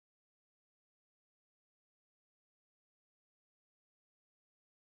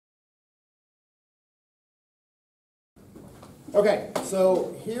Okay,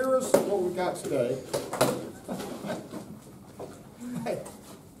 so here's what we got today. Hey,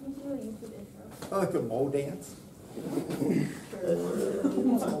 I like the mole dance.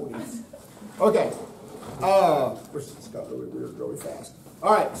 Okay, which just got really weird really fast.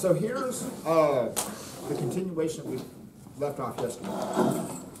 All right, so here's the continuation we left off yesterday.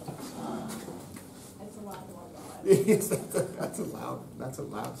 That's a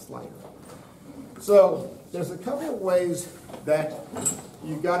loud slider. So there's a couple of ways that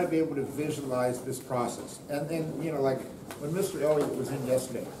you've got to be able to visualize this process. And then, you know, like when Mr. Elliott was in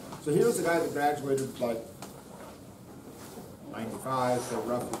yesterday. So here's a guy that graduated like 95, so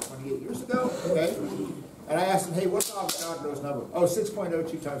roughly 28 years ago, okay? And I asked him, hey, what's Avogadro's number? Oh,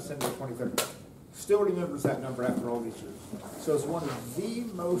 6.02 times 10 to the 23rd. Still remembers that number after all these years. So it's one of the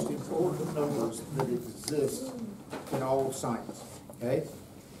most important numbers that exists in all of science, okay?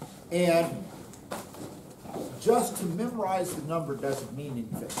 And just to memorize the number doesn't mean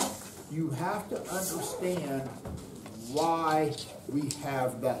anything. You have to understand why we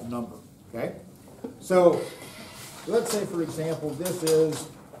have that number, okay? So let's say, for example, this is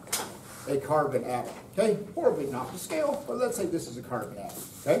a carbon atom, okay? Horribly not to scale, but let's say this is a carbon atom,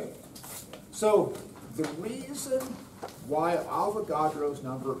 okay? So the reason why Avogadro's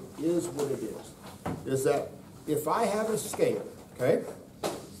number is what it is that if I have a scale, okay,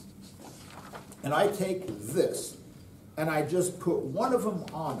 and I take this, and I just put one of them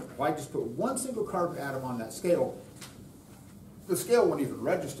on it, if I just put one single carbon atom on that scale, the scale won't even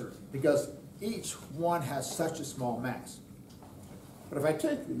register because each one has such a small mass. But if I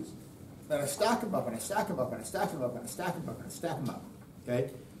take these, and I stack them up, and I stack them up, and I stack them up, and I stack them up, and I stack them up, okay?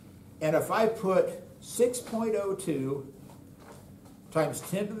 And if I put 6.02 times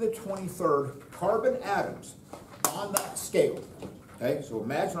 10 to the 23rd carbon atoms on that scale, okay? So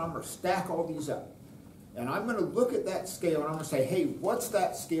imagine I'm going to stack all these up. And I'm going to look at that scale and I'm going to say, hey, what's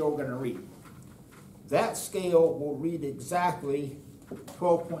that scale going to read? That scale will read exactly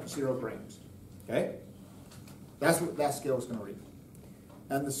 12.0 grams, okay? That's what that scale is going to read.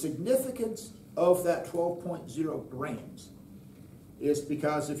 And the significance of that 12.0 grams is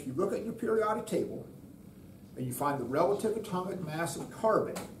because if you look at your periodic table and you find the relative atomic mass of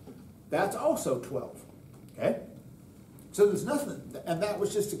carbon, that's also 12, okay? So there's nothing, and that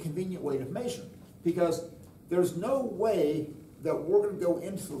was just a convenient way to measure, because there's no way that we're going to go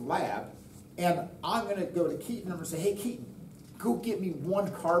into the lab and I'm going to go to Keaton and I'm going to say, hey, Keaton, go get me one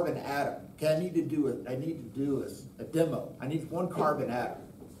carbon atom. Okay, I need to do a demo. I need one carbon atom.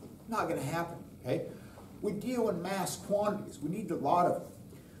 Not going to happen, okay? We deal in mass quantities. We need a lot of them.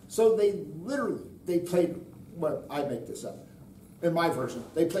 So they played, well, I make this up. In my version,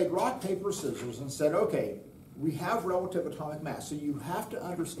 they played rock, paper, scissors and said, okay, we have relative atomic mass, so you have to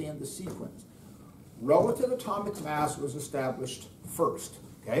understand the sequence. Relative atomic mass was established first,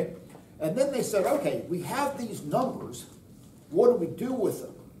 okay? And then they said, okay, we have these numbers. What do we do with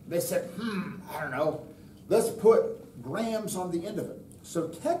them? They said, I don't know. Let's put grams on the end of it. So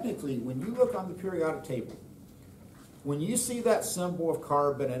technically, when you look on the periodic table, when you see that symbol of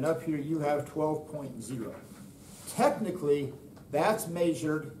carbon and up here you have 12.0, technically that's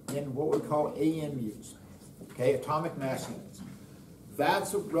measured in what we call AMUs, okay, atomic mass units.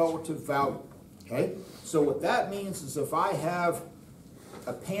 That's a relative value, okay? So what that means is if I have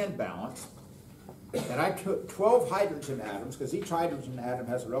a pan balance and I took 12 hydrogen atoms, because each hydrogen atom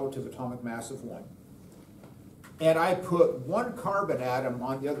has a relative atomic mass of 1, and I put one carbon atom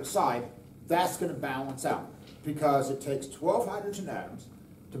on the other side, that's going to balance out because it takes 12 hydrogen atoms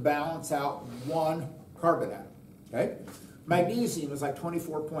to balance out one carbon atom, okay? Magnesium is like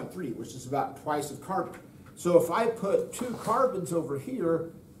 24.3, which is about twice of carbon. So if I put 2 carbons over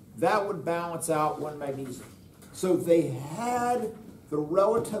here, that would balance out one magnesium. So they had the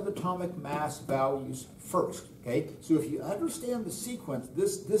relative atomic mass values first, okay? So if you understand the sequence,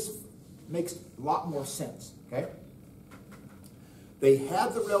 this makes a lot more sense, okay? They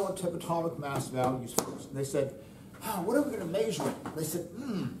had the relative atomic mass values first. And they said, what are we going to measure it? They said,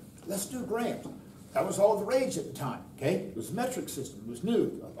 let's do grams. That was all the rage at the time, okay? It was a metric system. It was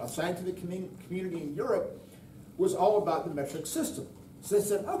new. A scientific community in Europe was all about the metric system. So they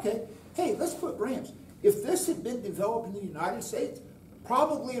said, okay, hey, let's put grams. If this had been developed in the United States,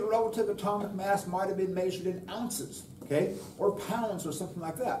 probably a relative atomic mass might have been measured in ounces, okay? Or pounds or something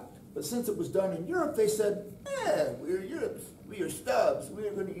like that. But since it was done in Europe, they said, we're Europe. We are stubs. We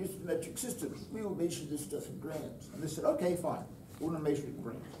are going to use the metric system. We will measure this stuff in grams. And they said, okay, fine. We're going to measure it in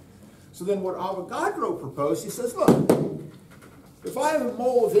grams. So then what Avogadro proposed, he says, look, if I have a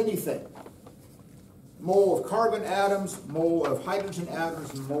mole of anything, mole of carbon atoms, mole of hydrogen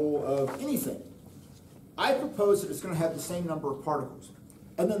atoms, mole of anything, I propose that it's going to have the same number of particles.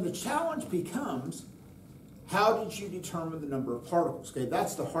 And then the challenge becomes, how did you determine the number of particles? Okay,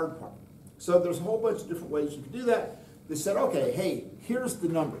 that's the hard part. So there's a whole bunch of different ways you can do that. They said, okay, hey, here's the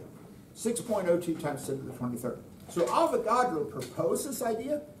number, 6.02 times 10 to the 23rd. So Avogadro proposed this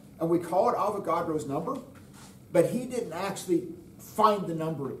idea, and we call it Avogadro's number, but he didn't actually find the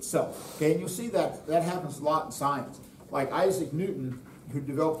number itself. Okay, and you'll see that happens a lot in science. Like Isaac Newton, who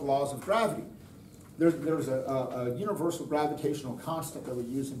developed the laws of gravity. There's a universal gravitational constant that we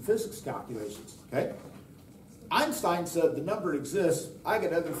use in physics calculations. Okay, Einstein said the number exists. I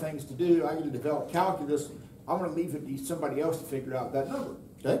got other things to do. I got to develop calculus. I'm going to leave it to somebody else to figure out that number.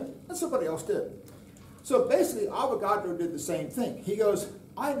 Okay, and somebody else did. So basically, Avogadro did the same thing. He goes,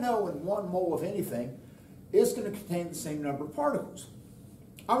 I know in 1 mole of anything, it's going to contain the same number of particles.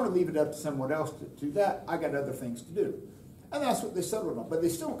 I'm going to leave it up to someone else to do that. I got other things to do. And that's what they settled on. But they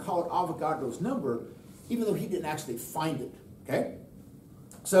still call it Avogadro's number, even though he didn't actually find it. Okay?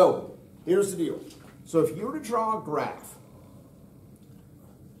 So, here's the deal. So if you were to draw a graph,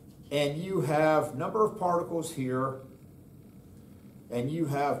 and you have number of particles here, and you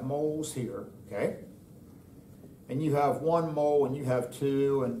have moles here, okay? And you have 1 mole, and you have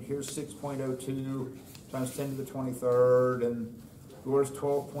 2, and here's 6.02 times 10 to the 23rd, and yours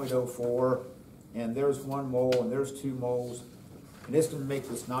 12.04, and there's 1 mole, and there's 2 moles, and it's going to make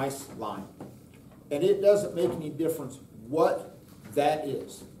this nice line. And it doesn't make any difference what that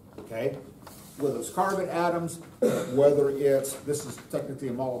is, okay? Whether it's carbon atoms, whether it's, this is technically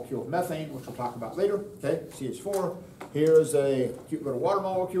a molecule of methane, which we'll talk about later, okay? CH4. Here's a cute little water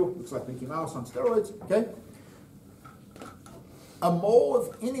molecule, looks like Mickey Mouse on steroids, okay? A mole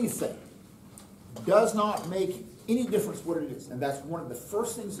of anything does not make any difference what it is, and that's one of the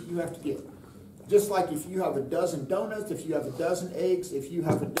first things that you have to get. Just like if you have a dozen donuts, if you have a dozen eggs, if you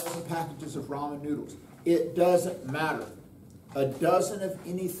have a dozen packages of ramen noodles, it doesn't matter. A dozen of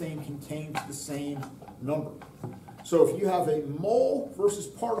anything contains the same number. So if you have a mole versus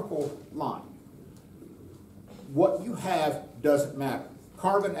particle line, what you have doesn't matter.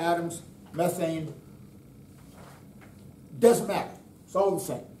 Carbon atoms, methane, doesn't matter. It's all the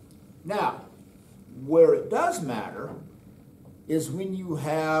same. Now, where it does matter is when you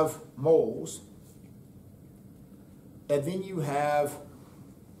have moles and then you have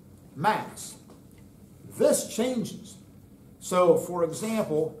mass. This changes. So, for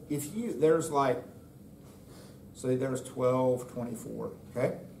example, if you, there's like, say there's 12, 24,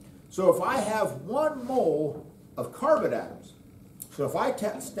 okay? So if I have 1 mole of carbon atoms, so if I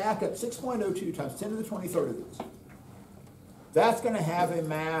stack up 6.02 times 10 to the 23rd of these, that's going to have a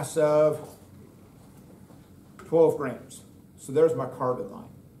mass of 12 grams. So there's my carbon line,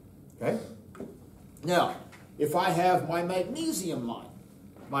 okay? Now, if I have my magnesium line,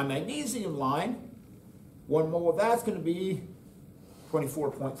 1 mole of that's going to be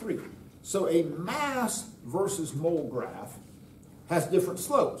 24.3. So a mass versus mole graph has different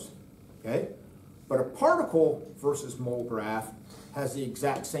slopes, okay? But a particle versus mole graph has the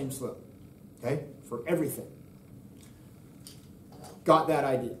exact same slope, okay? For everything. Got that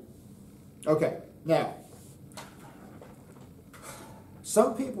idea? Okay, now,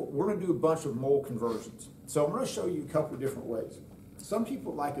 some people, we're going to do a bunch of mole conversions. So I'm going to show you a couple of different ways. Some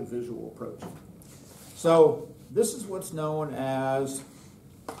people like a visual approach. So this is what's known as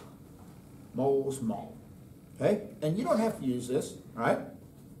mole's mole, okay? And you don't have to use this, right?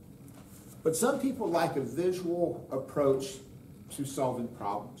 But some people like a visual approach to solving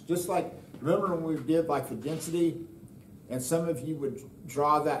problems. Just like, remember when we did like the density, and some of you would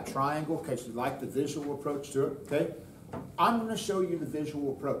draw that triangle because you like the visual approach to it, okay? I'm going to show you the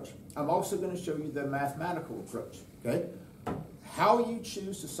visual approach. I'm also going to show you the mathematical approach, okay? How you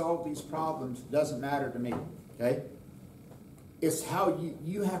choose to solve these problems doesn't matter to me, okay? It's how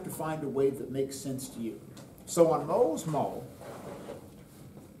you have to find a way that makes sense to you. So on mole's mole,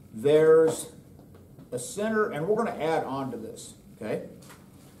 there's a center, and we're going to add on to this, okay?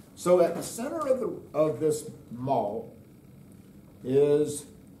 So at the center of this mole is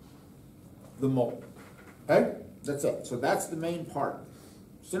the mole, okay? That's it. So that's the main part.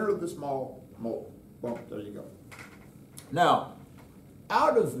 Center of this mole. Boom, there you go. Now,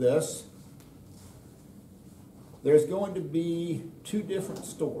 out of this, there's going to be 2 different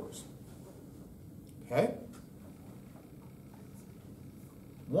stores, okay?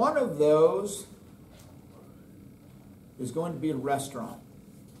 One of those is going to be a restaurant,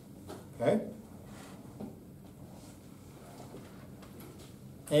 okay?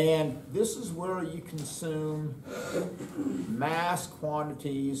 And this is where you consume mass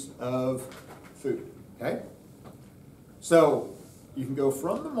quantities of food, okay? So you can go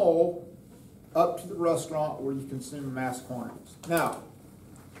from the mole up to the restaurant where you consume mass quantities. Now,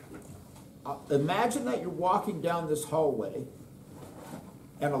 imagine that you're walking down this hallway,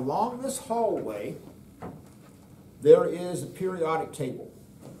 and along this hallway, there is a periodic table.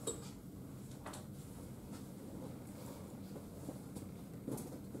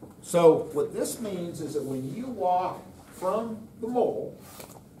 So what this means is that when you walk from the mole,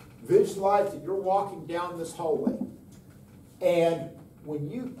 visualize that you're walking down this hallway. And when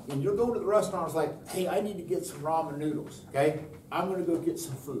you're going to the restaurant, it's like, hey, I need to get some ramen noodles, okay? I'm going to go get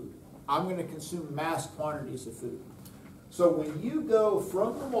some food. I'm going to consume mass quantities of food. So when you go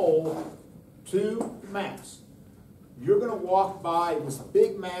from the mole to the mass, you're going to walk by this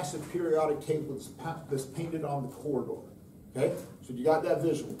big, massive periodic table that's painted on the corridor, okay? So you got that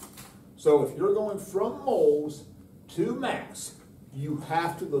visual. So if you're going from moles to mass, you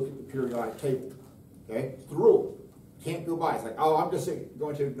have to look at the periodic table, okay? It's the rule. Can't go by. It's like, oh, I'm just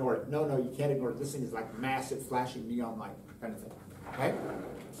going to ignore it. No, you can't ignore it. This thing is like massive, flashing neon light kind of thing, okay?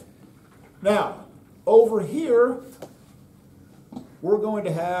 Now, over here, we're going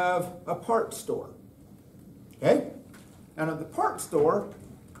to have a parts store, okay? And at the parts store,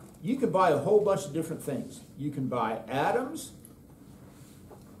 you can buy a whole bunch of different things. You can buy atoms,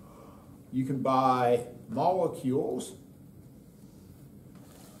 you can buy molecules,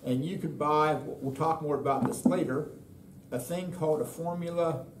 and you can buy, we'll talk more about this later, a thing called a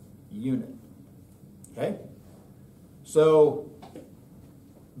formula unit, okay? So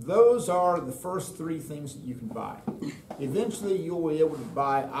those are the first three things that you can buy. Eventually, you'll be able to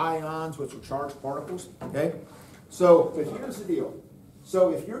buy ions, which are charged particles, okay? So, but here's the deal. So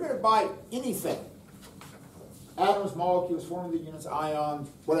if you're going to buy anything, atoms, molecules, formula units, ions,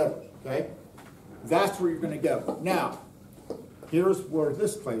 whatever, okay? That's where you're going to go. Now, here's where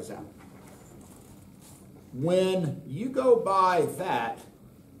this plays out. When you go buy that,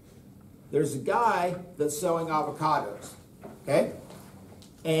 there's a guy that's selling avocados, okay?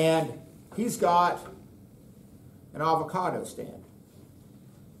 And he's got an avocado stand.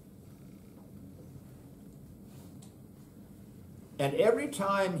 And every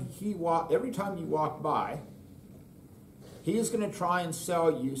time you walk by, he's going to try and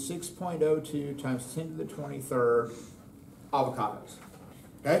sell you 6.02 times 10 to the 23rd avocados.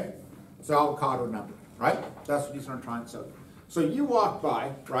 Okay? It's an avocado number, right? That's what he's going to try and sell you. So you walk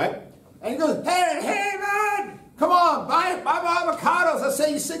by, right? And he goes, hey, man! Come on, buy my avocados. I'll sell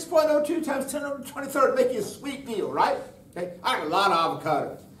you 6.02 times 10 to the 23rd. Make you a sweet deal, right? Okay? I got a lot of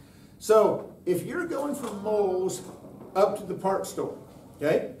avocados. So if you're going from moles up to the parts store,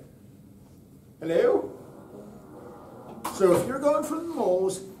 okay? Hello? So if you're going from the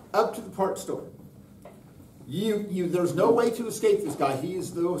moles up to the parts store, there's no way to escape this guy. He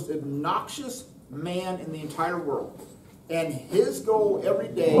is the most obnoxious man in the entire world. And his goal every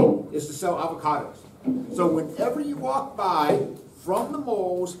day is to sell avocados. So whenever you walk by from the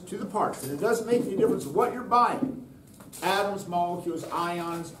moles to the parts, and it doesn't make any difference what you're buying, atoms, molecules,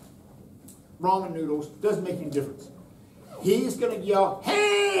 ions, ramen noodles, doesn't make any difference. He's going to yell,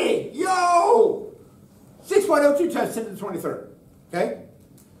 hey, yo, 6.02 times 10 to the 23rd, okay?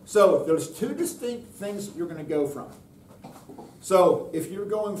 So there's two distinct things that you're going to go from. So if you're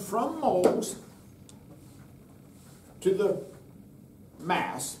going from moles to the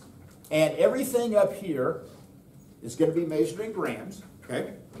mass, and everything up here is going to be measured in grams,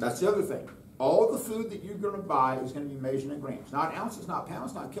 okay? That's the other thing. All the food that you're going to buy is going to be measured in grams. Not ounces, not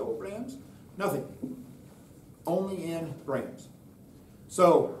pounds, not kilograms, nothing. Only in grams.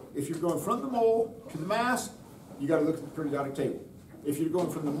 So if you're going from the mole to the mass, you got to look at the periodic table. If you're going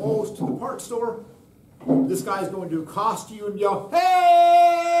from the moles to the parts store, this guy's going to accost you and yell,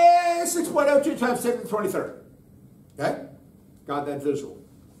 hey, 6.02 times 10 to the 23rd. Okay? Got that visual.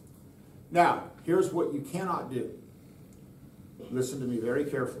 Now, here's what you cannot do. Listen to me very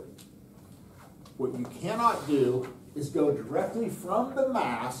carefully. What you cannot do is go directly from the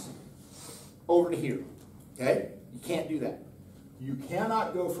mass over to here. Okay? You can't do that. You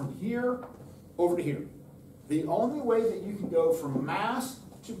cannot go from here over to here. The only way that you can go from mass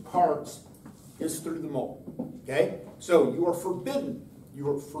to parts is through the mole. Okay? So you are forbidden. You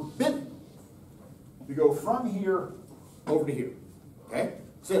are forbidden to go from here over to here. Okay?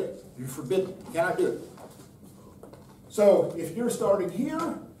 That's it. You're forbidden. You cannot do it. So if you're starting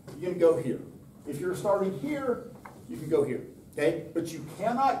here, you can go here. If you're starting here, you can go here. Okay? But you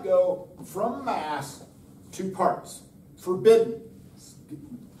cannot go from mass to parts. Forbidden.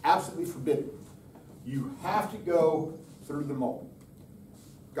 Absolutely forbidden. You have to go through the mole.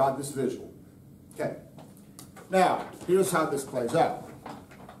 Got this visual. Okay. Now, here's how this plays out.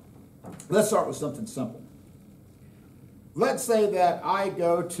 Let's start with something simple. Let's say that I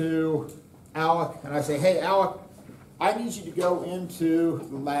go to Alec, and I say, hey, Alec, I need you to go into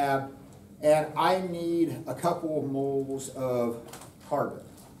the lab, and I need a couple of moles of carbon,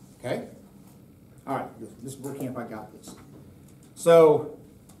 okay? All right, this WordCamp, I got this. So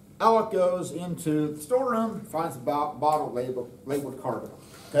Alec goes into the storeroom, finds a bottle labeled carbon,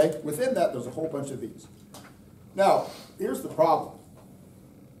 okay? Within that, there's a whole bunch of these. Now, here's the problem.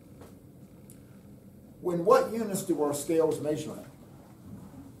 What units do our scales measure in?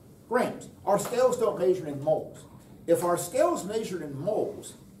 Grams. Our scales don't measure in moles. If our scales measured in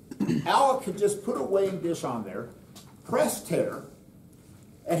moles, Alec could just put a weighing dish on there, press tare,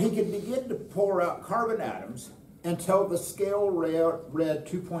 and he could begin to pour out carbon atoms until the scale read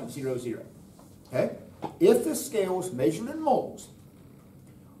 2.00. Okay? If the scale was measured in moles,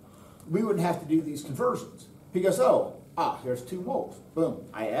 we wouldn't have to do these conversions. Because, there's 2 moles. Boom.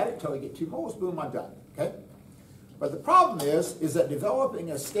 I add it till I get 2 moles. Boom, I'm done. Okay? But the problem is that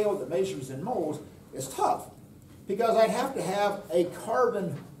developing a scale that measures in moles is tough. Because I'd have to have a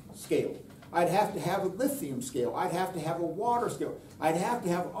carbon scale. I'd have to have a lithium scale. I'd have to have a water scale. I'd have to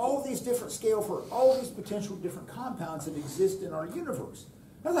have all these different scales for all these potential different compounds that exist in our universe.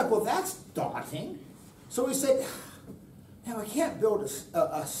 I was like, well, that's daunting. So we said, now I can't build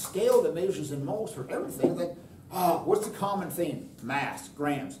a scale that measures in moles for everything. Like, what's the common theme? Mass,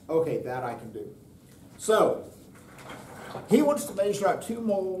 grams. Okay, that I can do. So he wants to measure out 2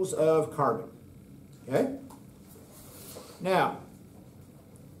 moles of carbon. Okay? Now,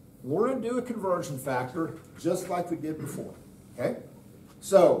 we're going to do a conversion factor just like we did before. Okay?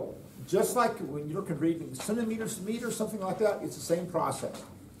 So, just like when you're converting centimeters to meters, something like that, it's the same process.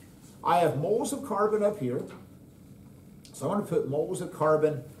 I have moles of carbon up here. So I'm going to put moles of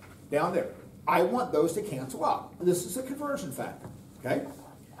carbon down there. I want those to cancel out. This is a conversion factor. Okay?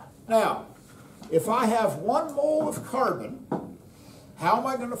 Now, if I have 1 mole of carbon, how am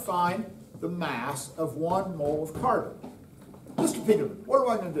I going to find the mass of 1 mole of carbon? Mr. Peterman, what am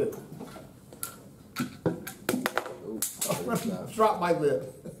I going to do? I'm going to drop my lid.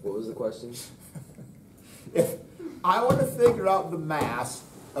 What was the question? If I want to figure out the mass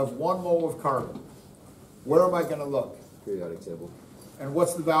of 1 mole of carbon, where am I going to look? Periodic table. And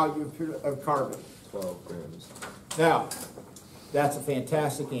what's the value of carbon? 12 grams. Now, that's a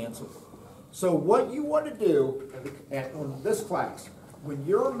fantastic answer. So what you want to do in this class, when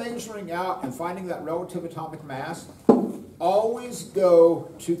you're measuring out and finding that relative atomic mass, always go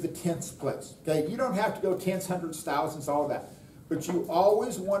to the tenths place. Okay, you don't have to go tenths, hundreds, thousands, all that. But you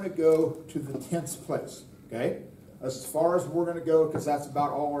always want to go to the tenths place. Okay, as far as we're going to go, because that's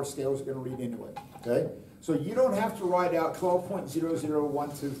about all our scales are going to read anyway. Okay, so you don't have to write out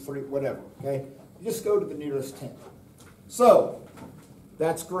 12.00123, whatever. Okay, you just go to the nearest tenth. So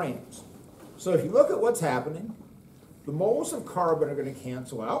that's grams. So if you look at what's happening, the moles of carbon are going to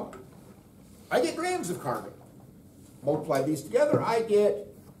cancel out. I get grams of carbon. Multiply these together, I get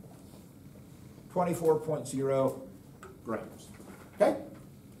 24.0 grams. Okay?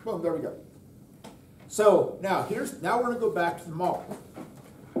 Boom, there we go. So now we're going to go back to the mole.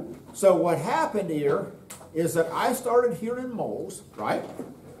 So what happened here is that I started here in moles, right?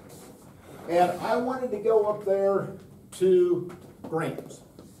 And I wanted to go up there to grams.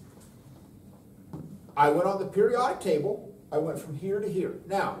 I went on the periodic table. I went from here to here.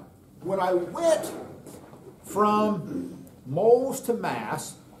 Now, when I went from moles to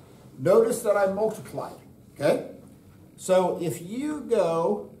mass, notice that I multiplied, okay? So if you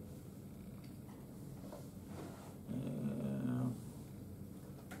go,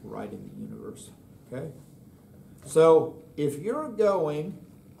 right in the universe, okay? So if you're going,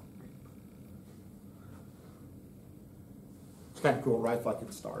 it's kind of cool, right? Like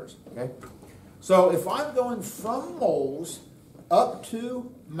it's stars, okay? So if I'm going from moles up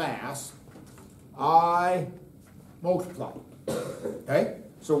to mass, I multiply. Okay?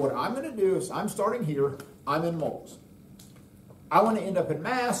 So what I'm going to do is I'm starting here, I'm in moles. I want to end up in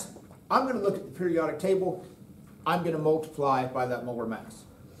mass, I'm going to look at the periodic table, I'm going to multiply by that molar mass.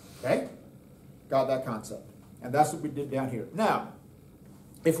 Okay? Got that concept. And that's what we did down here. Now,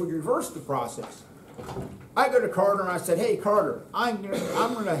 if we reverse the process, I go to Carter and I said, hey Carter, I'm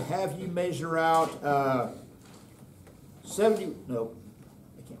going to have you measure out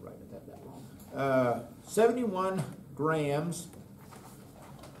 71 grams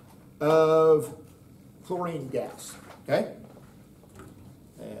of chlorine gas. Okay?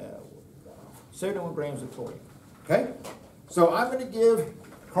 71 grams of chlorine. Okay? So I'm going to give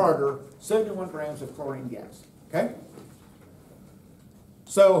Carter 71 grams of chlorine gas. Okay?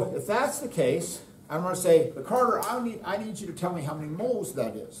 So if that's the case, I'm going to say, but Carter, I need you to tell me how many moles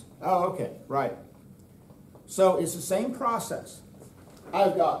that is. Oh, okay, right. So it's the same process.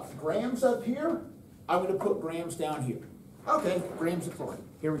 I've got grams up here. I'm going to put grams down here. Okay, grams of chlorine.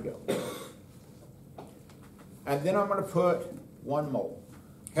 Here we go. And then I'm going to put 1 mole.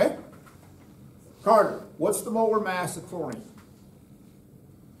 Okay? Carter, what's the molar mass of chlorine?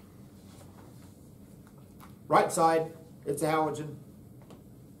 Right side, it's a halogen.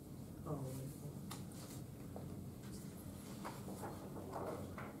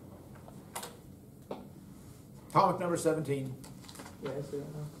 Atomic number 17. Yeah, I see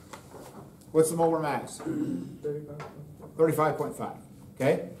that now. What's the molar mass? 35. 35.5.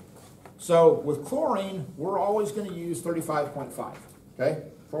 Okay? So with chlorine, we're always going to use 35.5. Okay?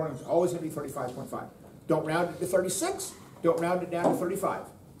 Chlorine is always going to be 35.5. Don't round it to 36. Don't round it down to 35.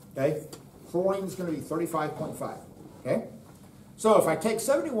 Okay? Chlorine is going to be 35.5. Okay? So if I take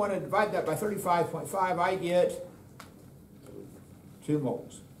 71 and divide that by 35.5, I get 2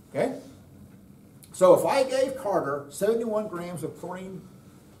 moles. Okay? So if I gave Carter 71 grams of chlorine,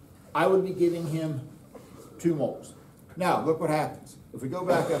 I would be giving him 2 moles. Now, look what happens. If we go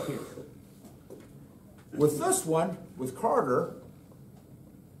back up here. With this one, with Carter,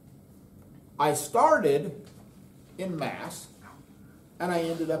 I started in mass, and I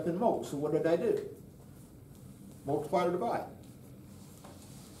ended up in moles. So what did I do? Multiply or divide?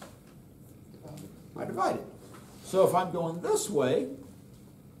 I divided. So if I'm going this way,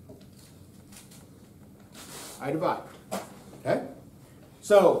 I divide. Okay?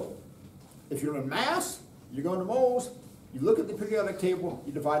 So, if you're in mass, you're going to moles, you look at the periodic table,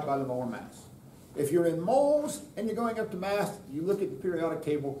 you divide by the molar mass. If you're in moles and you're going up to mass, you look at the periodic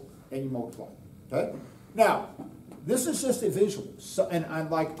table and you multiply. Okay? Now, this is just a visual. So, and I'm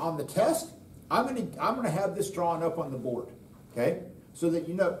like on the test, I'm gonna have this drawn up on the board. Okay? So that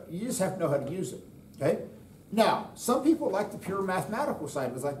you know, you just have to know how to use it. Okay? Now, some people like the pure mathematical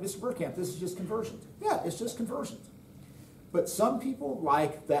side. It's like, Mr. Burkamp, this is just conversions. Yeah, it's just conversions. But some people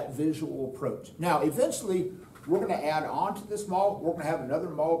like that visual approach. Now, eventually, we're going to add on to this mole. We're going to have another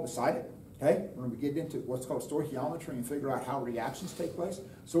mole beside it. Okay? When we get into what's called stoichiometry and figure out how reactions take place.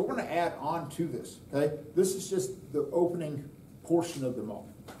 So we're going to add on to this. Okay? This is just the opening portion of the mole.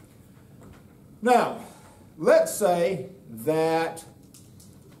 Now, let's say that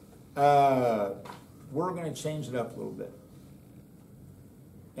we're going to change it up a little bit.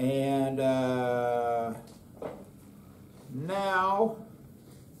 And now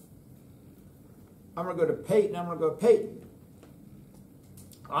I'm going to go to Peyton. I'm going to go Peyton.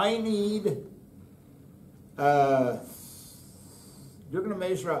 I need, you're going to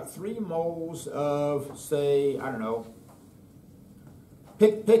measure out 3 moles of, say, I don't know,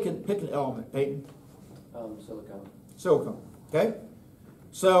 pick an element, Peyton. Silicone. Silicone, okay?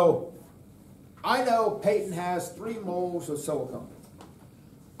 So, I know Peyton has 3 moles of silicone.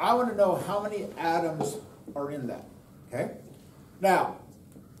 I want to know how many atoms are in that, okay? Now,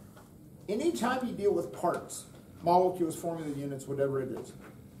 anytime you deal with parts, molecules, formula units, whatever it is,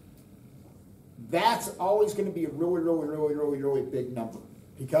 that's always going to be a really big number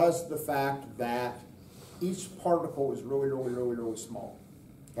because of the fact that each particle is really small,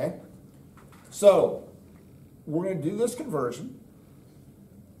 okay? So, we're going to do this conversion.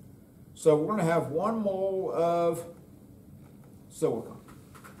 So we're going to have 1 mole of silicon.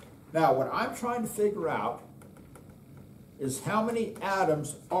 Now, what I'm trying to figure out is how many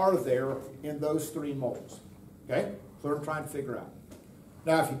atoms are there in those 3 moles. Okay? So what I'm trying to figure out.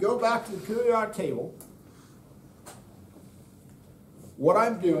 Now, if you go back to the periodic table, what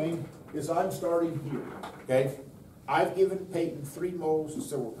I'm doing is I'm starting here. Okay? I've given Peyton 3 moles of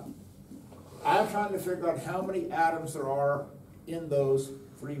silicon. I'm trying to figure out how many atoms there are in those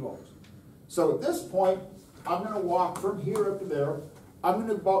 3 moles. So at this point, I'm going to walk from here up to there. I'm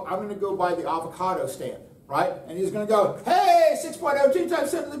going to go by the avocado stand, right? And he's going to go, hey, 6.02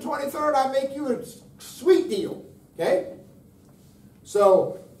 times 10 to the 23rd, I make you a sweet deal, okay?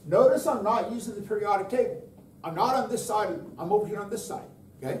 So notice I'm not using the periodic table. I'm not on this side, I'm over here on this side,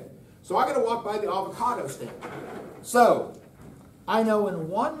 okay? So I'm going to walk by the avocado stand. So I know in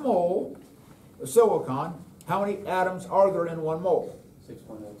 1 mole of silicon, how many atoms are there in 1 mole?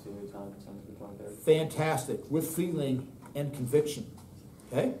 6.02 times 10 to the 23rd. Fantastic, with feeling and conviction.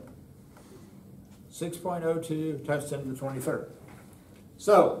 Okay? 6.02 times 10 to the 23rd.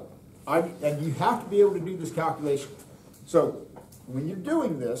 So, and you have to be able to do this calculation. So, when you're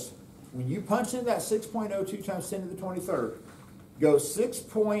doing this, when you punch in that 6.02 times 10 to the 23rd, go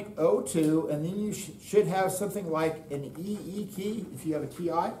 6.02, and then you should have something like an EE key, if you have a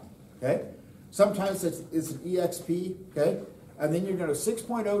TI, okay? Sometimes it's an EXP, okay? And then you're going to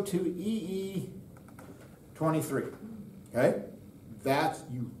 6.02 EE23, okay?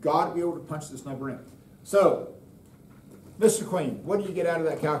 You've got to be able to punch this number in. So, Mr. Queen, what do you get out of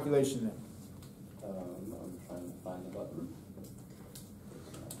that calculation then? I'm trying to find the button. It's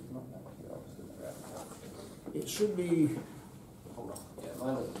not back here, I'll just do the graph. It should be, Hold on. Yeah,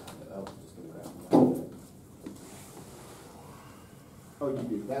 mine doesn't. I'll just do the graph. oh, you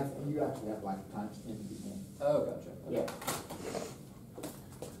do, that's, you actually have like times 10 to the beginning. Oh, gotcha. Okay. Yeah.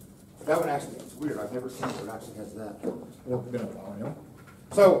 That one actually, it's weird, I've never seen it where it actually has that. Or been a while, you know?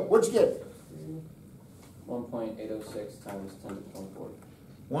 So, what'd you get? 1.806 times 10 to the 24th.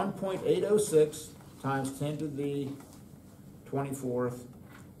 1.806 times 10 to the 24th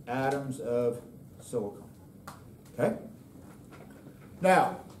atoms of silicon. Okay?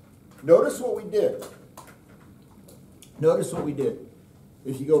 Now, notice what we did. Notice what we did.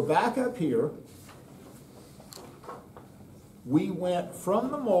 If you go back up here, we went from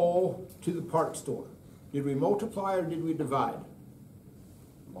the mole to the part store. Did we multiply or did we divide?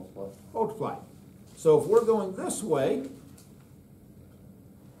 Multiply. Multiply. So if we're going this way,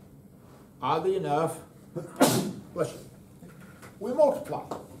 oddly enough, bless you, we multiply.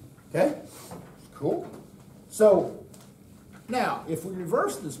 Okay? Cool. So now, if we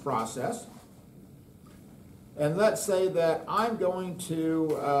reverse this process, and let's say that I'm going to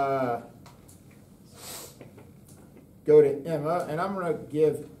go to Emma, and I'm going to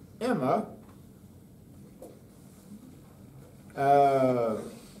give Emma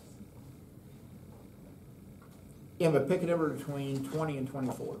Emma, pick a number between 20 and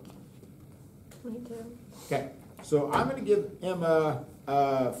 24. 22. Okay, so I'm going to give Emma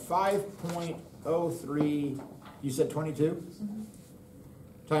 5.03, you said 22? Mm-hmm.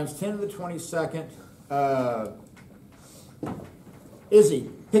 Times 10 to the 22nd. Izzy,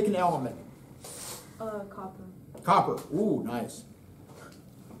 pick an element. Copper. Copper, ooh, nice.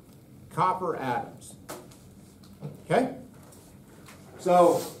 Copper atoms. Okay?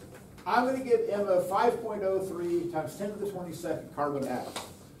 So, I'm going to give Emma 5.03 times 10 to the 22nd carbon atoms.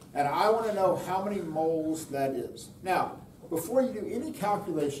 And I want to know how many moles that is. Now, before you do any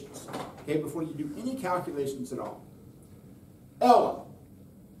calculations, okay, before you do any calculations at all, Ella,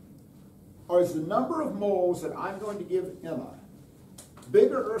 is the number of moles that I'm going to give Emma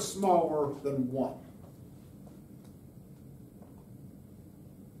bigger or smaller than 1?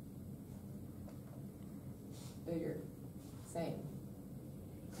 Bigger. Same.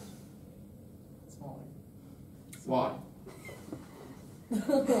 Smaller. Why?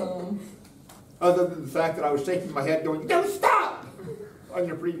 Other than the fact that I was shaking my head going, don't stop, on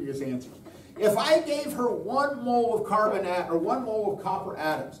your previous answers. If I gave her 1 mole of carbon or 1 mole of copper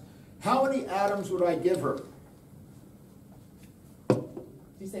atoms, how many atoms would I give her? Did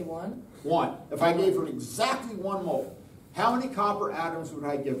you say 1? 1. If I gave her exactly 1 mole, how many copper atoms would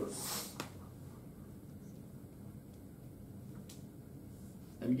I give her?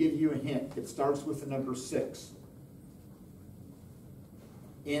 Let me give you a hint. It starts with the number 6.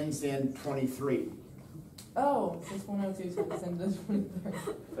 Ends in 23. Oh, 6.02 times 10 to the 23rd.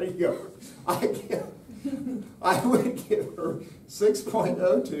 There you go. I would give her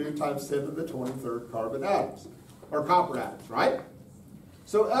 6.02 times 10 to the 23rd carbon atoms, or copper atoms, right?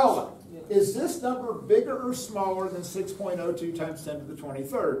 So Ella, is this number bigger or smaller than 6.02 times 10 to the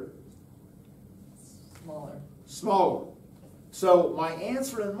 23rd? Smaller. Smaller. So my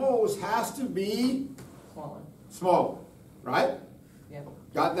answer in moles has to be Smaller. smaller, right? Yep.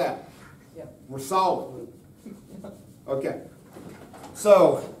 Got that? Yep. We're solid. Okay.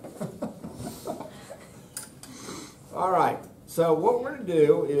 So, all right. So what we're going to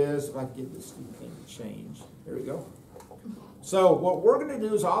do is, if I can get this stupid thing to change. There we go. So what we're going to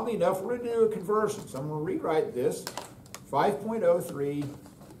do is, oddly enough, we're going to do a conversion. So I'm going to rewrite this. 5.03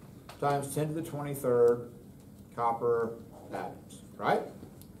 times 10 to the 23rd copper atoms, right?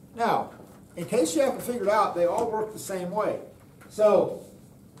 Now, in case you haven't figured out, they all work the same way. So,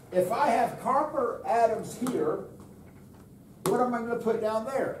 if I have copper atoms here, what am I going to put down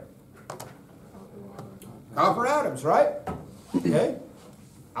there? Copper atoms, right? Okay.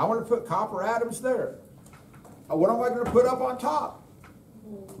 I want to put copper atoms there. What am I going to put up on top?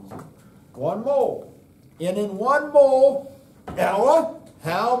 1 mole. And in 1 mole, Ella,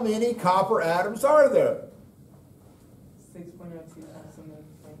 how many copper atoms are there? 6.02 times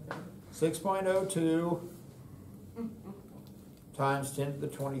 10 to the 23rd. 6.02 times 10 to the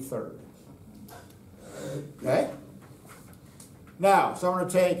 23rd. Okay? Now, so I'm going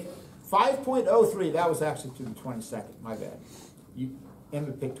to take 5.03, that was actually to the 22nd, my bad.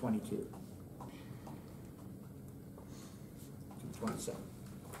 Emma picked 22. To the 22nd.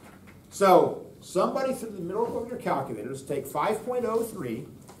 So, somebody through the middle of your calculators, take 5.03,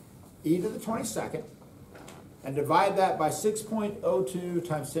 e to the 22nd, and divide that by 6.02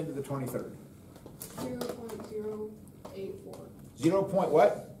 times 10 to the 23rd. 0.0. 0.84. 0 point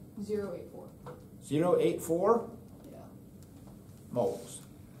what? 0.84. 0.84 Yeah. moles.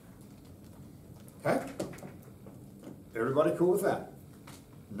 Okay? Everybody cool with that?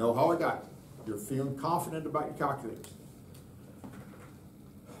 Know how I got it. You're feeling confident about your calculators.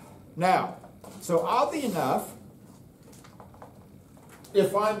 Now, so oddly enough,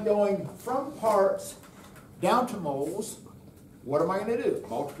 if I'm going from parts down to moles, what am I going to do?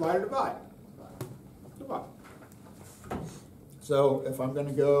 Multiply or divide? Divide. So if I'm going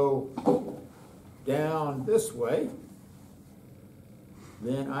to go down this way,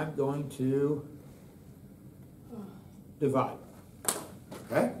 then I'm going to divide.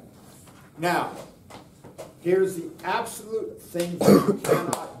 Okay? Now, here's the absolute thing that you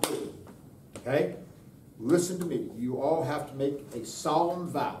cannot do. Okay? Listen to me. You all have to make a solemn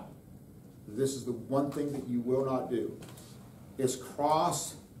vow. This is the one thing that you will not do. Is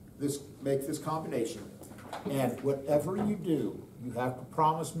cross this, make this combination. And whatever you do, you have to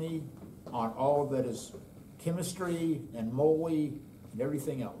promise me on all that is chemistry and moly and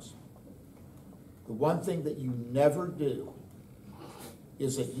everything else. The one thing that you never do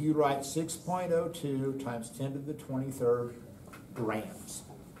is that you write 6.02 times 10 to the 23rd grams.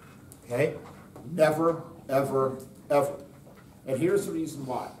 Okay? Never, ever, ever. And here's the reason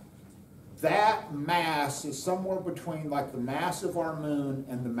why. That mass is somewhere between like the mass of our moon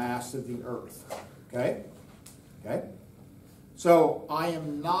and the mass of the earth. Okay? Okay? So I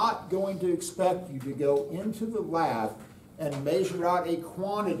am not going to expect you to go into the lab and measure out a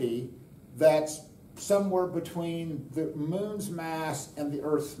quantity that's somewhere between the moon's mass and the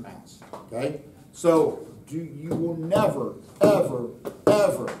earth's mass. Okay? So you will never, ever,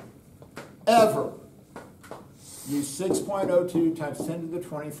 ever, ever use 6.02 times 10 to the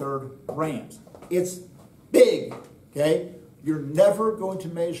 23rd grams. It's big, okay? You're never going to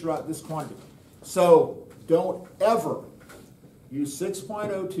measure out this quantity. So don't ever use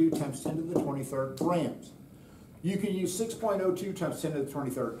 6.02 times 10 to the 23rd grams. You can use 6.02 times 10 to the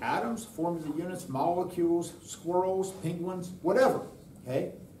 23rd atoms, formula units, molecules, squirrels, penguins, whatever,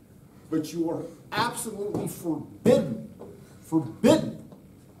 okay? But you are absolutely forbidden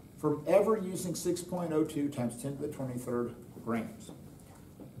from ever using 6.02 times 10 to the 23rd grams.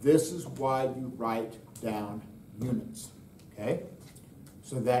 This is why you write down units, okay?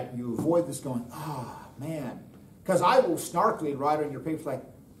 So that you avoid this going, man. Because I will snarkily write on your papers like,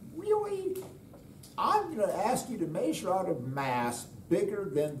 really? I'm going to ask you to measure out a mass bigger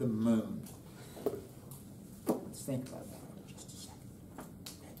than the moon. Let's think about that for just a second.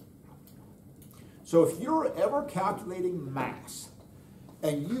 So if you're ever calculating mass,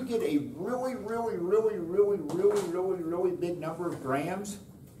 and you get a really, really, really, really, really, really, really big number of grams,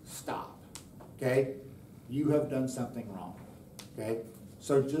 stop, okay? You have done something wrong, okay?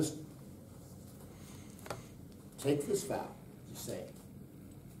 So just take this vow, just say,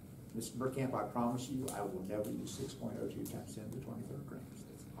 Mr. Burkamp, I promise you I will never use 6.02 times 10 to the 23rd grams.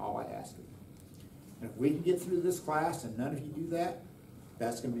 That's all I ask of you. And if we can get through this class and none of you do that,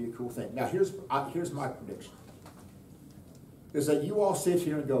 that's going to be a cool thing. Now here's my prediction. Is that you all sit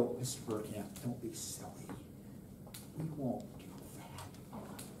here and go, Mr. Burkamp, don't be silly. We won't do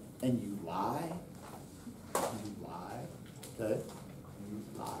that. And you lie. You lie. Okay? You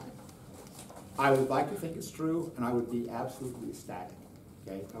lie. I would like to think it's true, and I would be absolutely ecstatic.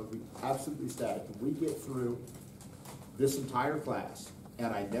 Okay? I would be absolutely ecstatic if we get through this entire class,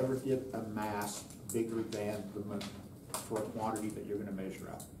 and I never get a mass bigger than the moon for a quantity that you're going to measure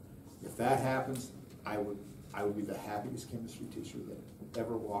out. If that happens, I would be the happiest chemistry teacher that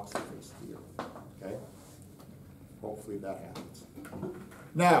ever walks the face of the earth. Okay? Hopefully that happens.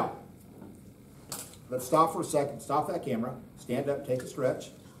 Now, let's stop for a second. Stop that camera. Stand up, take a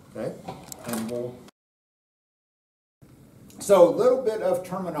stretch. Okay? And we'll... So, a little bit of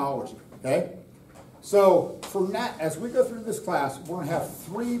terminology. Okay? So, from that, as we go through this class, we're going to have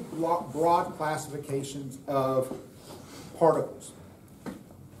three broad classifications of particles.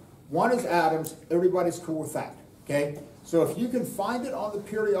 One is atoms. Everybody's cool with that. Okay? So if you can find it on the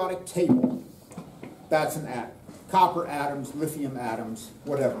periodic table, that's an atom. Copper atoms, lithium atoms,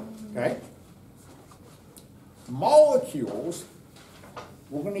 whatever. Okay? Molecules,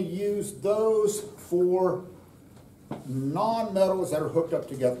 we're going to use those for non-metals that are hooked up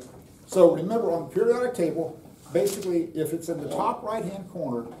together. So remember, on the periodic table, basically, if it's in the top right-hand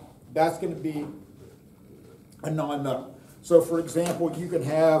corner, that's going to be a non-metal. So, for example, you can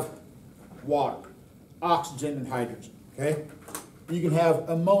have water, oxygen, and hydrogen, okay? You can have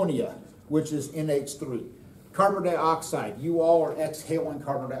ammonia, which is NH3. Carbon dioxide, you all are exhaling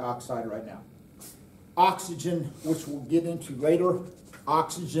carbon dioxide right now. Oxygen, which we'll get into later,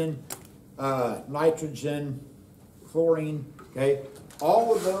 oxygen, nitrogen, chlorine, okay?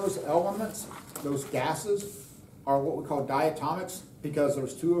 All of those elements, those gases, are what we call diatomics because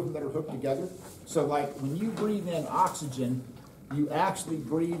there's two of them that are hooked together. So like when you breathe in oxygen, you actually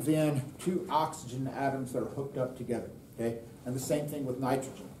breathe in two oxygen atoms that are hooked up together, okay? And the same thing with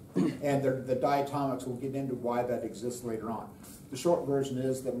nitrogen. And the diatomics, we'll get into why that exists later on. The short version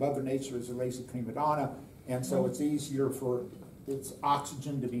is that Mother Nature is a lazy prima donna, and so it's easier for its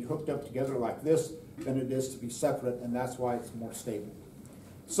oxygen to be hooked up together like this than it is to be separate, and that's why it's more stable.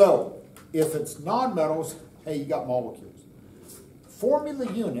 So, if it's nonmetals, hey, you got molecules.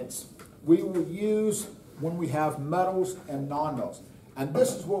 Formula units we will use when we have metals and nonmetals. And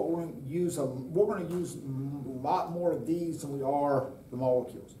this is what we're going to use. We're going to use a lot more of these than we are the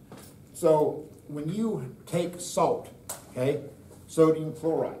molecules. So when you take salt, okay, sodium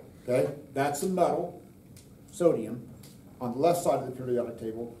chloride, okay, that's a metal, sodium, on the left side of the periodic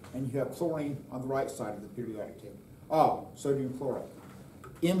table, and you have chlorine on the right side of the periodic table. Ah, sodium chloride.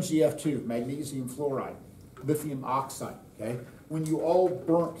 MgF2, magnesium fluoride, lithium oxide, okay? When you all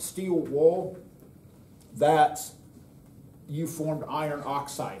burnt steel wool, that's, you formed iron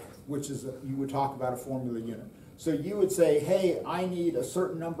oxide, which is, you would talk about a formula unit. So you would say, hey, I need a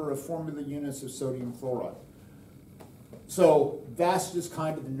certain number of formula units of sodium chloride. So that's just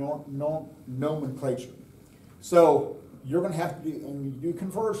kind of the nomenclature. So you're going to have to do, when you do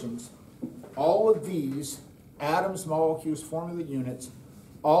conversions, all of these atoms, molecules, formula units,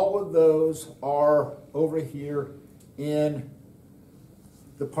 all of those are over here in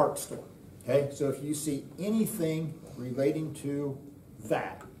the part store. Okay, so if you see anything relating to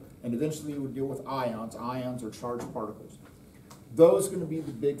that, and eventually you would deal with ions. Ions are charged particles. Those are going to be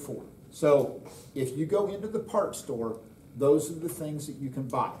the big four. So if you go into the part store, those are the things that you can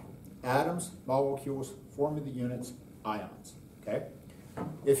buy. Atoms, molecules, formula units, ions. Okay.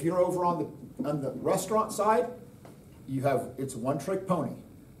 If you're over on the restaurant side, you have, it's a one-trick pony.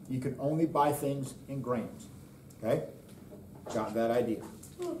 You can only buy things in grams. Okay? Got that idea?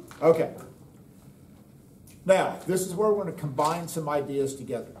 Okay. Now, this is where we're going to combine some ideas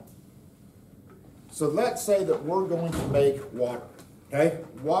together. So let's say that we're going to make water. Okay?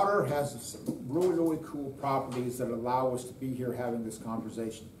 Water has some really, really cool properties that allow us to be here having this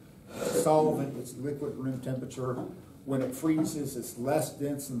conversation. It's solvent, it's liquid room temperature. When it freezes, it's less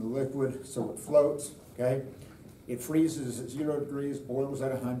dense than the liquid, so it floats. Okay? It freezes at 0 degrees, boils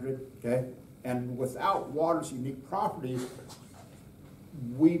at 100. Okay? And without water's unique properties,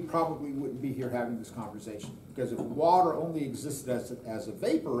 we probably wouldn't be here having this conversation. Because if water only existed as a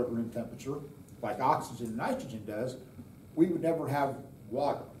vapor at room temperature, like oxygen and nitrogen does, we would never have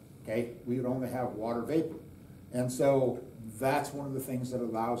water, okay? We would only have water vapor. And so that's one of the things that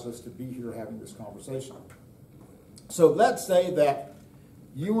allows us to be here having this conversation. So let's say that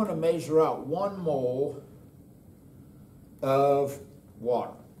you want to measure out 1 mole of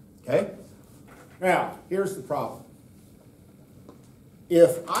water, okay? Now, here's the problem.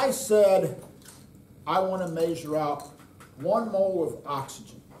 If I said I want to measure out 1 mole of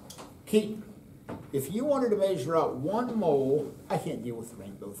oxygen, Keaton, if you wanted to measure out 1 mole, I can't deal with the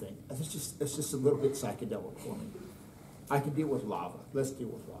rainbow thing. It's just a little bit psychedelic for me. I can deal with lava. Let's deal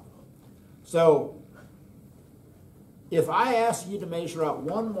with lava. So, if I asked you to measure out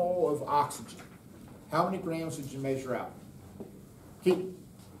 1 mole of oxygen, how many grams would you measure out? Keaton?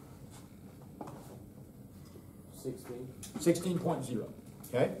 16. 16.0.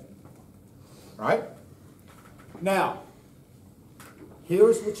 Okay? All right? Now,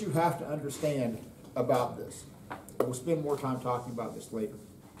 here's what you have to understand about this. We'll spend more time talking about this later.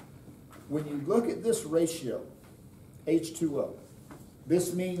 When you look at this ratio, H2O,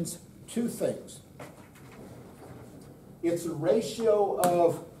 this means 2 things. It's a ratio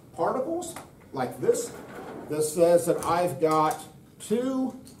of particles, like this. This says that I've got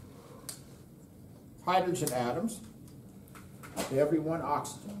 2 hydrogen atoms to every 1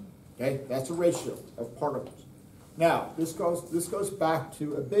 oxygen. Okay, that's a ratio of particles. Now, this goes back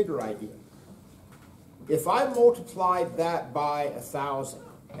to a bigger idea. If I multiplied that by 1,000,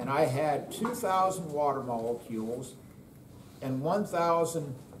 and I had 2,000 water molecules and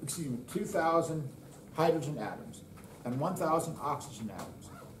 2,000 hydrogen atoms and 1,000 oxygen atoms,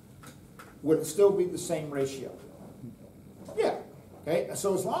 would it still be the same ratio? Yeah. Okay,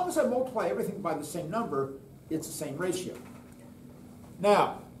 so as long as I multiply everything by the same number, it's the same ratio.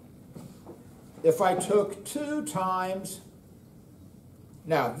 Now, if I took 2 times,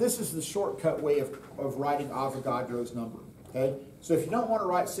 now this is the shortcut way of writing Avogadro's number. Okay, so if you don't want to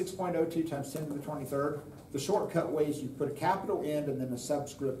write 6.02 times 10 to the 23rd, the shortcut way is you put a capital N and then a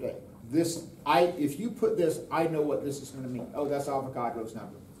subscript A. If you put this, I know what this is going to mean. Oh, that's Avogadro's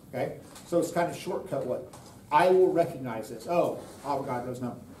number. Okay, so it's kind of shortcut way. I will recognize this. Oh, Avogadro's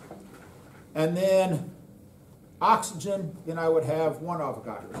number. And then oxygen, then I would have 1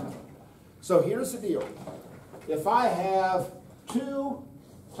 Avogadro's number. So here's the deal. If I have 2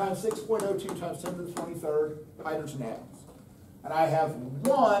 times 6.02 times 10 to the 23rd hydrogen atoms, and I have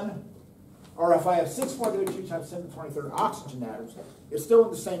 1, or if I have 6.02 times 10 to the 23rd oxygen atoms, it's still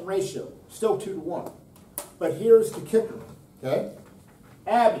in the same ratio, still 2 to 1. But here's the kicker, okay?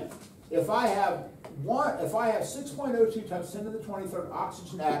 Abby, if I have 6.02 times 10 to the 23rd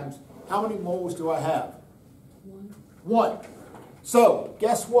oxygen atoms, how many moles do I have? 1. So,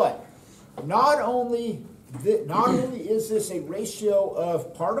 guess what? Not only is this a ratio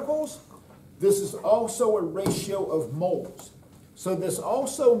of particles, this is also a ratio of moles. So this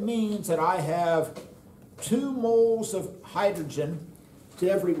also means that I have 2 moles of hydrogen to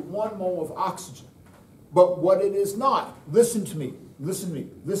every 1 mole of oxygen. But what it is not, listen to me, listen to me,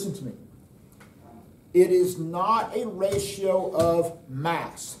 listen to me. It is not a ratio of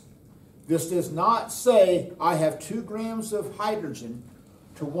mass. This does not say I have 2 grams of hydrogen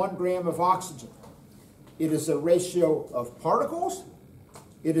to 1 gram of oxygen. It is a ratio of particles.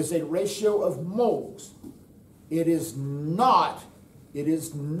 It is a ratio of moles. It is not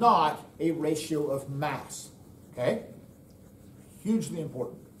a ratio of mass. Okay? Hugely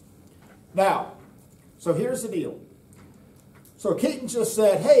important. Now, so here's the deal. So Keaton just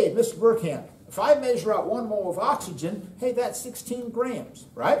said, hey, Mr. Burkham, if I measure out 1 mole of oxygen, hey, that's 16 grams,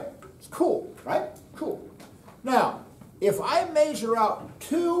 right? It's cool, right? Cool. Now, if I measure out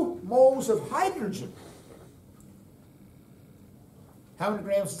 2 moles of hydrogen, how many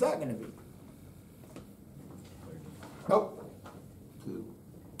grams is that going to be? Nope. 2.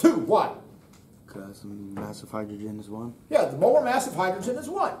 2, why? Because mass of hydrogen is 1. Yeah, the molar mass of hydrogen is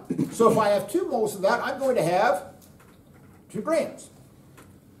 1. So if I have 2 moles of that, I'm going to have 2 grams.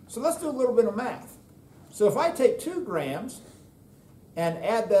 So let's do a little bit of math. So if I take 2 grams and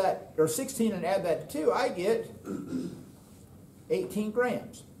add that, or 16 and add that to 2, I get 18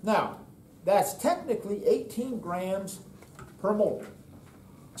 grams. Now, that's technically 18 grams per mole.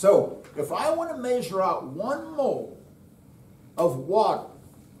 So if I want to measure out 1 mole of water,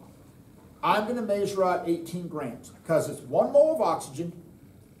 I'm going to measure out 18 grams because it's 1 mole of oxygen,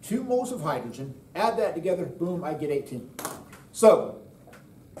 2 moles of hydrogen, add that together, boom, I get 18. So,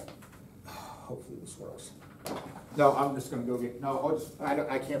 hopefully this works. No, I'm just going to go get, no,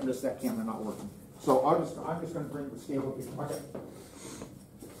 I can't risk that camera not working. So I'm just going to bring the scale up here. Okay.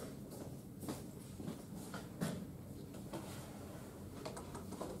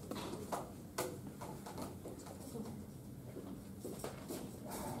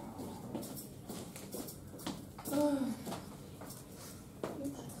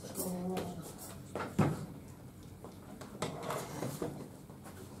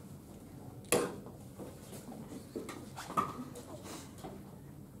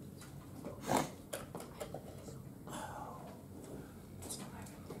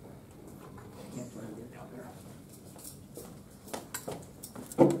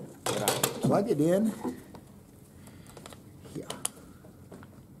 Plug it in. Yeah.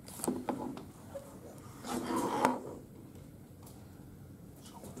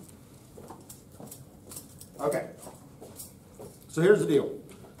 Okay. So here's the deal.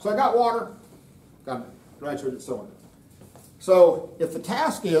 So I got water, got graduated cylinder. So if the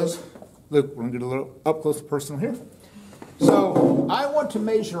task is, look, we're going to get a little up close and personal here. So I want to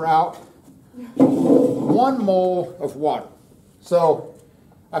measure out 1 mole of water. So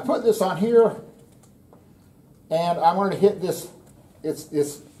I put this on here, and I wanted to hit this,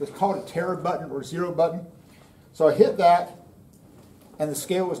 it's called a tare button or 0 button. So I hit that, and the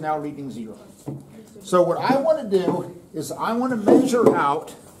scale is now reading 0. So what I want to do is I want to measure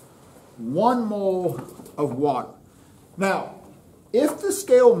out 1 mole of water. Now, if the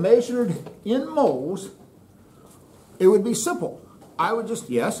scale measured in moles, it would be simple. I would just,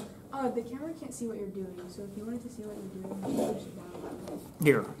 yes? The camera can't see what you're doing, so if you wanted to see what you're doing, you push it down a button.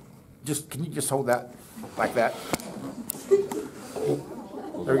 Here, just can you just hold that like that?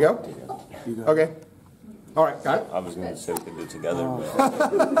 There we go. Okay. All right, got it. I was going to say we could do it together.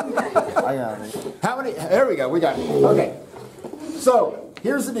 I got it. How many? There we go. We got it. Okay. So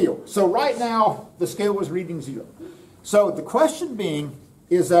here's the deal. So right now the scale was reading 0. So the question being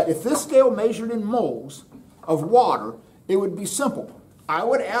is that if this scale measured in moles of water, it would be simple. I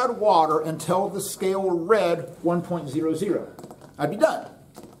would add water until the scale read 1.00. I'd be done.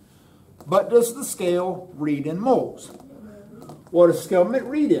 But does the scale read in moles? What does the scale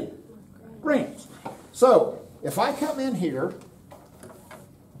read in? Grams. So if I come in here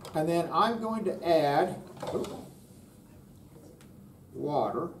and then I'm going to add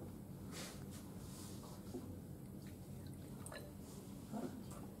water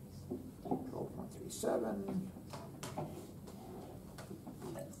 37.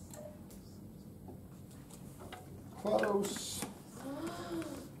 Close.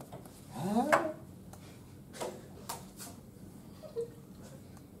 Huh?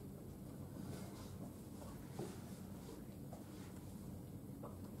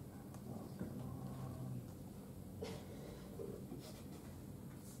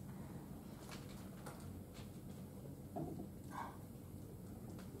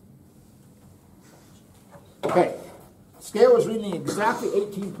 Okay, scale is reading exactly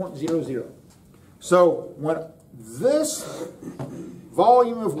 18.00. So when this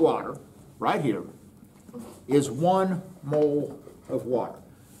volume of water, right here, is 1 mole of water.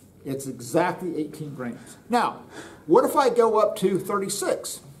 It's exactly 18 grams. Now, what if I go up to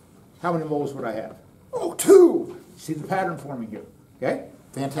 36? How many moles would I have? Oh, 2! See the pattern forming here. Okay?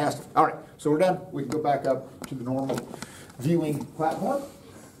 Fantastic. All right, so we're done. We can go back up to the normal viewing platform.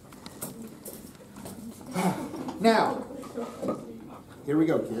 Now, here we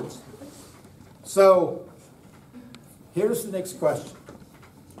go, kids. So, here's the next question.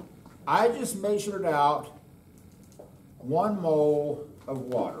 I just measured out 1 mole of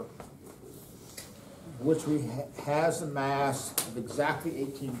water, which has a mass of exactly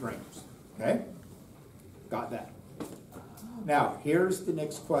 18 grams. Okay? Got that. Now, here's the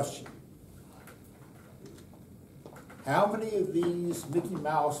next question. How many of these Mickey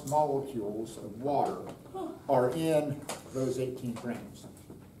Mouse molecules of water are in those 18 grams?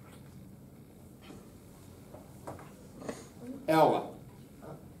 Ella.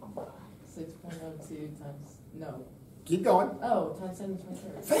 6.02 times, no. Keep going. Oh, times 10 to the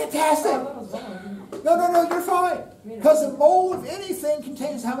 23rd. Fantastic! Oh, that was wrong. No, you're fine. Because a mole of anything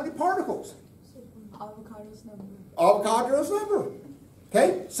contains how many particles? Avocado's number. Avogadro's number.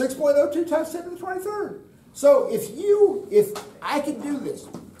 Okay? 6.02 times 10 to the 23rd. So if I could do this,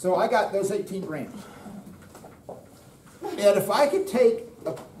 so I got those 18 grams. And if I could take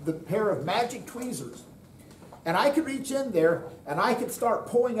the pair of magic tweezers, and I could reach in there, and I could start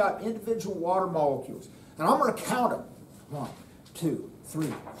pulling out individual water molecules. And I'm going to count them. 1, 2,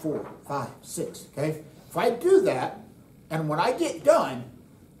 3, 4, 5, 6. Okay? If I do that, and when I get done,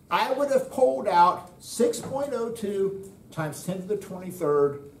 I would have pulled out 6.02 times 10 to the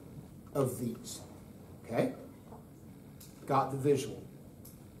 23rd of these. Okay? Got the visual.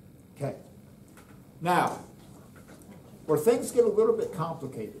 Okay. Now, where things get a little bit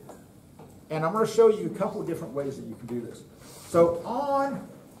complicated, and I'm going to show you a couple of different ways that you can do this. So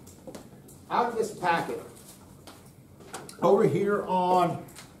out of this packet, over here on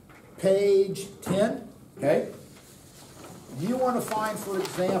page 10, okay, you want to find, for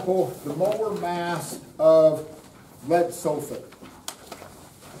example, the molar mass of lead sulfate.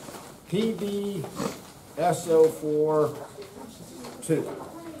 PbSO4 2.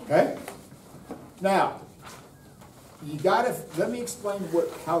 Okay? Now, you gotta, let me explain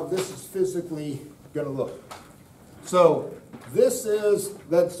how this is physically gonna look. So, this is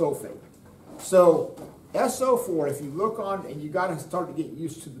lead sulfate. So, SO4, if you look on, and you gotta start to get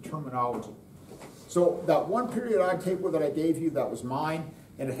used to the terminology. So, that one periodic table that I gave you, that was mine,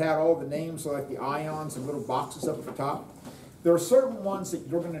 and it had all the names like the ions and little boxes up at the top. There are certain ones that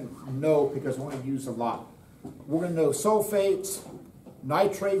you're gonna know because we're gonna use a lot. We're gonna know sulfates,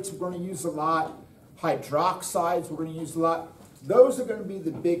 nitrates we're gonna use a lot, hydroxides we're going to use a lot. Those are going to be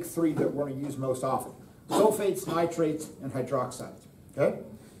the big 3 that we're going to use most often. Sulfates, nitrates, and hydroxides. Okay?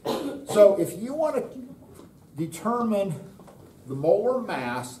 So if you want to determine the molar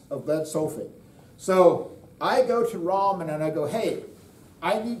mass of lead sulfate, so I go to Raman and I go, hey,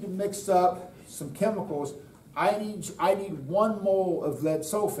 I need to mix up some chemicals. I need 1 mole of lead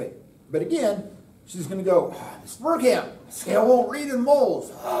sulfate. But again, she's going to go, Ms. Burkham, scale won't read in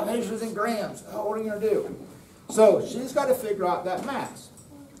moles. Measures in grams. What are you going to do? So she's got to figure out that mass.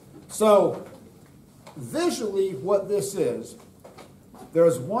 So visually what this is,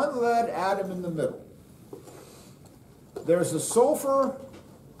 there's 1 lead atom in the middle. There's a sulfur,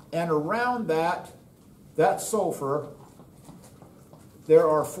 and around that sulfur, there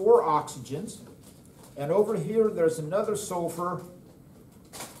are 4 oxygens. And over here, there's another sulfur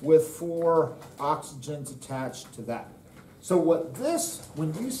with 4 oxygens attached to that. So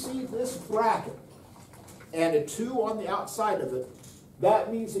when you see this bracket and a 2 on the outside of it, that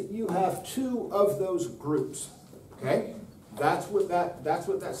means that you have 2 of those groups. Okay? That's what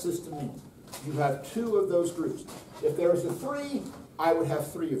that system means. You have 2 of those groups. If there was a 3, I would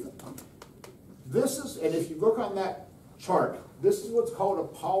have 3 of them. This is, and if you look on that chart, this is what's called a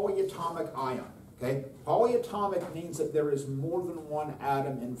polyatomic ion. Okay? Polyatomic means that there is more than 1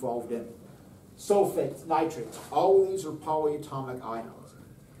 atom involved in it. Sulfates, nitrates, all of these are polyatomic ions.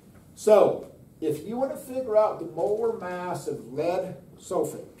 So, if you want to figure out the molar mass of lead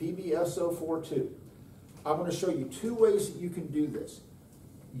sulfate, PbSO42, I'm going to show you two ways that you can do this.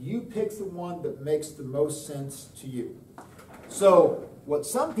 You pick the one that makes the most sense to you. So what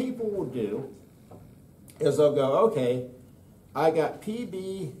some people will do is they'll go, okay, I got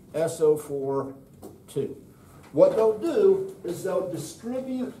PbSO42. What they'll do is they'll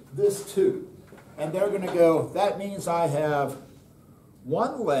distribute this 2. And they're going to go, that means I have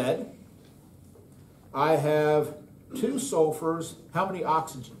 1 lead, I have 2 sulfurs, how many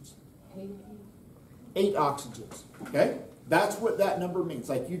oxygens? 8 oxygens, okay? That's what that number means,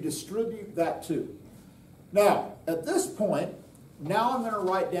 like you distribute that 2. Now, at this point, now I'm going to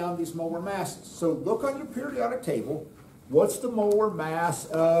write down these molar masses. So look on your periodic table, what's the molar mass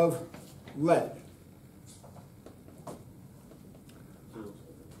of lead?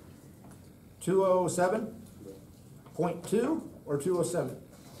 207.2 or 207?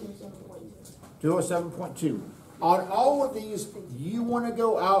 207.2. On all of these, you want to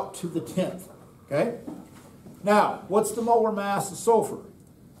go out to the 10th, okay? Now, what's the molar mass of sulfur?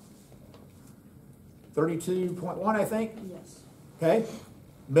 32.1, I think? Yes. Okay?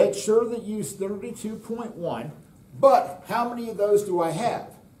 Make sure that you use 32.1, but how many of those do I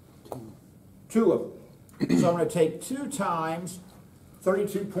have? 2 of them. So I'm going to take 2 times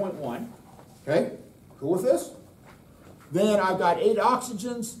 32.1. Okay? Cool with this? Then I've got 8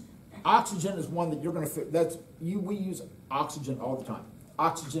 oxygens. Oxygen is one that you're going to fit. We use oxygen all the time.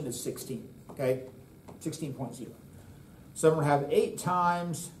 Oxygen is 16. Okay? 16.0. So I'm going to have 8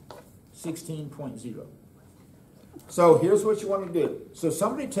 times 16.0. So here's what you want to do. So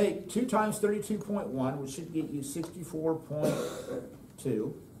somebody take 2 times 32.1, which should get you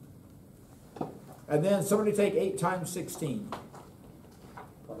 64.2. And then somebody take 8 times 16.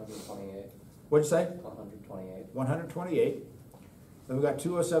 128. What'd you say? 128. 128. Then we got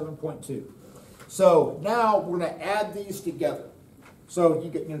 207.2. So now we're going to add these together. So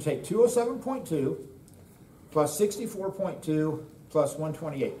you're going to take 207.2 plus 64.2 plus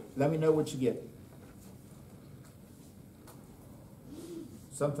 128. Let me know what you get.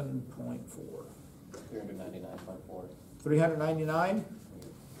 Something 0.4. 399.4.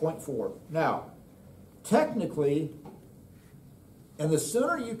 399.4. Now, technically, and the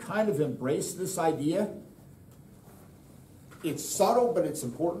sooner you kind of embrace this idea, it's subtle, but it's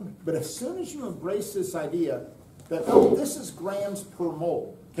important. But as soon as you embrace this idea that, oh, this is grams per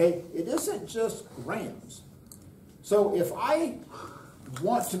mole, okay? It isn't just grams. So if I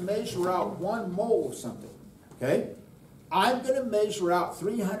want to measure out 1 mole of something, okay, I'm going to measure out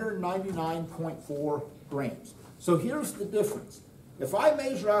 399.4 grams. So here's the difference. If I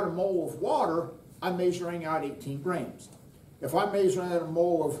measure out a mole of water, I'm measuring out 18 grams. If I'm measuring out a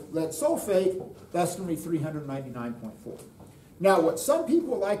mole of lead sulfate, that's going to be 399.4. Now, what some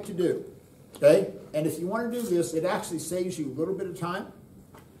people like to do, okay, and if you want to do this, it actually saves you a little bit of time.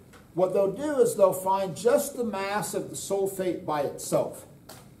 What they'll do is they'll find just the mass of the sulfate by itself,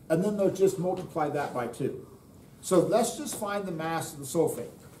 and then they'll just multiply that by 2. So let's just find the mass of the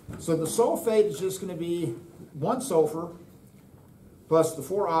sulfate. So the sulfate is just going to be 1 sulfur plus the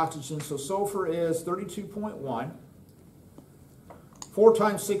 4 oxygens. So sulfur is 32.1. 4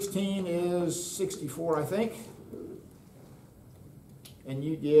 times 16 is 64, I think. And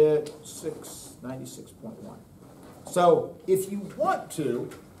you get 696.1. So if you want to,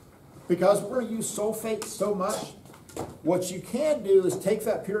 because we're going to use sulfate so much, what you can do is take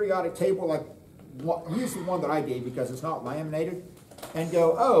that periodic table, like use the one that I gave because it's not laminated, and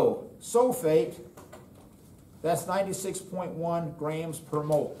go, oh, sulfate, that's 96.1 grams per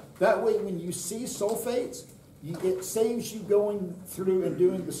mole. That way when you see sulfates, it saves you going through and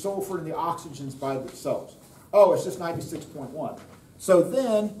doing the sulfur and the oxygens by themselves. Oh, it's just 96.1. So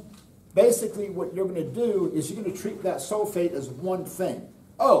then, basically what you're going to do is you're going to treat that sulfate as one thing.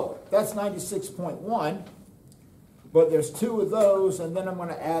 Oh, that's 96.1, but there's 2 of those, and then I'm going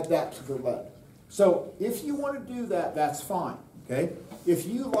to add that to the lead. So if you want to do that, that's fine, okay? If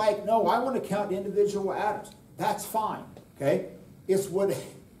you like, no, I want to count individual atoms, that's fine, okay? It's what,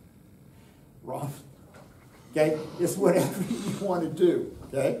 wrong, okay? It's whatever you want to do,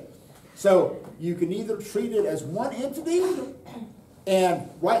 okay? So you can either treat it as one entity and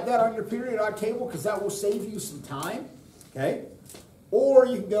write that on your periodic table because that will save you some time, okay? Or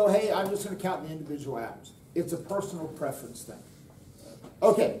you can go, hey, I'm just going to count the individual atoms. It's a personal preference thing.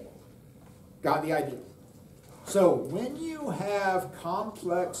 Okay, got the idea. So when you have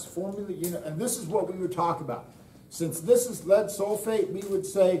complex formula unit, and this is what we would talk about. Since this is lead sulfate, we would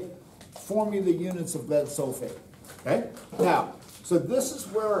say formula units of lead sulfate. Okay? Now, so this is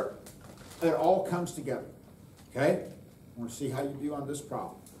where it all comes together. Okay? I want to see how you do on this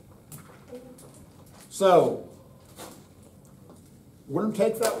problem. So, we're gonna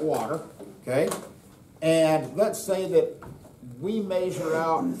take that water, okay? And let's say that we measure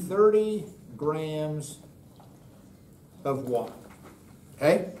out 30 grams of water,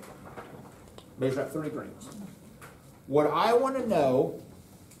 okay? Measure out 30 grams. What I want to know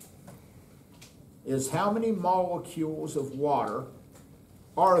is how many molecules of water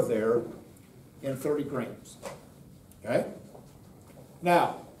are there in 30 grams, okay?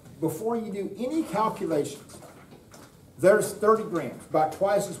 Now, before you do any calculations, there's 30 grams, about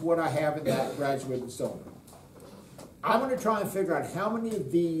twice as what I have in that graduated cylinder. I'm going to try and figure out how many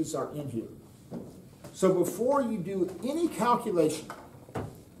of these are in here. So before you do any calculation,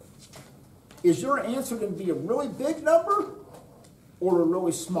 is your answer going to be a really big number or a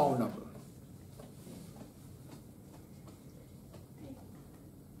really small number?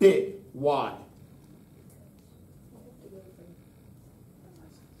 Big. Why?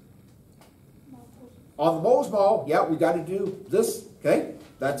 On the moles mole, yeah, we got to do this, okay?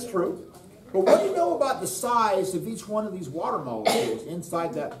 That's true. But what do you know about the size of each one of these water molecules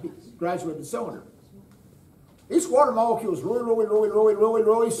inside that graduated cylinder? Each water molecule is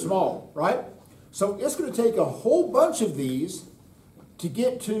really small, right? So it's going to take a whole bunch of these to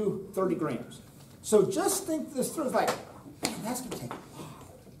get to 30 grams. So just think this through. It's like, man, that's going to take a lot.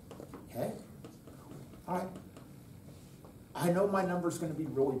 Okay? All right. I know my number is going to be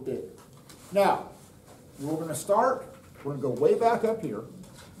really big. Now, we're going to start, we're going to go way back up here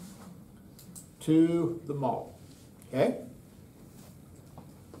to the mole. Okay?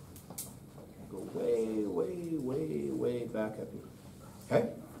 Go way back up here. Okay?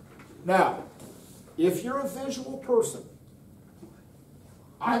 Now, if you're a visual person,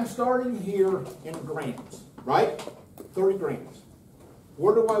 I'm starting here in grams, right? 30 grams.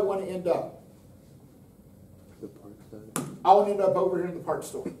 Where do I want to end up? The park side. I want to end up over here in the parts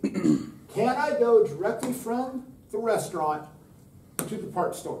store. Can I go directly from the restaurant to the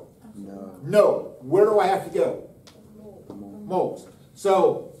parts store? No. No. Where do I have to go? The mole. Moles.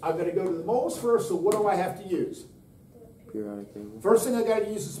 So I'm going to go to the moles first, so what do I have to use? Periodic table. First thing I got to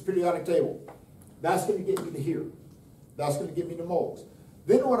use is the periodic table. That's going to get me to here. That's going to get me to moles.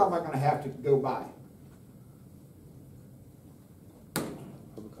 Then what am I going to have to go by?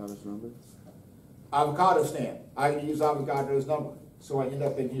 Avocado's number. Avocado stand. I can use avocado's number. So I end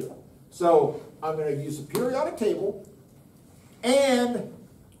up in here. So I'm going to use the periodic table and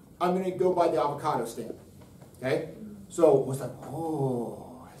I'm going to go by the avocado stand. Okay? So it's like,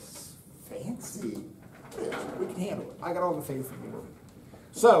 oh, it's fancy. We can handle it. I got all the faith in the world.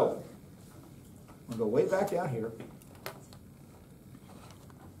 So I'm going to go way back down here.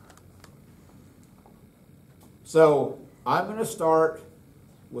 So I'm going to start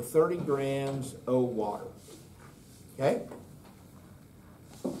with 30 grams of water. Okay?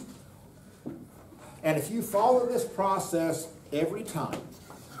 And if you follow this process every time,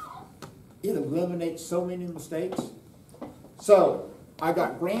 it eliminates so many mistakes. So I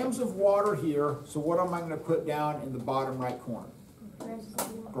got grams of water here, so what am I going to put down in the bottom right corner?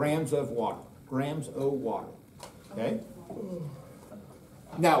 Grams of water. Grams of water. Okay?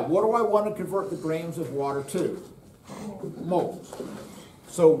 Now, what do I want to convert the grams of water to? Moles.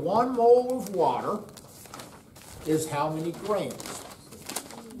 So 1 mole of water is how many grams?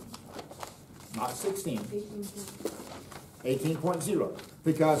 Not 16. 18.0.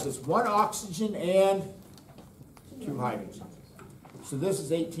 Because it's 1 oxygen and 2 hydrogen. So this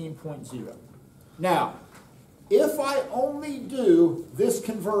is 18.0. Now, if I only do this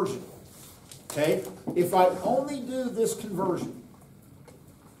conversion, okay, if I only do this conversion,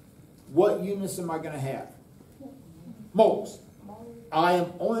 what units am I going to have? Moles.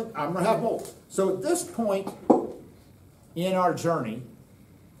 I'm going to have moles. So at this point in our journey,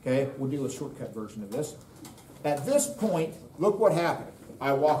 okay, we'll do a shortcut version of this. At this point, look what happened.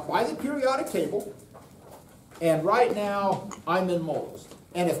 I walk by the periodic table, and right now I'm in moles.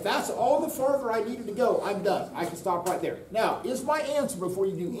 And if that's all the farther I needed to go, I'm done. I can stop right there. Now, is my answer, before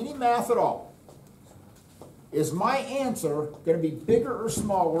you do any math at all, is my answer going to be bigger or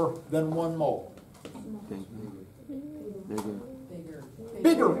smaller than 1 mole? Bigger.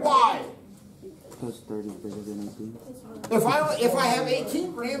 Bigger. Why? Because 30 is bigger than 18. If I have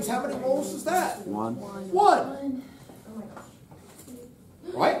 18 grams, how many moles is that? 1. 1.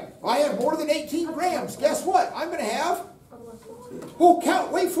 Right? I have more than 18 grams. Guess what? I'm going to have,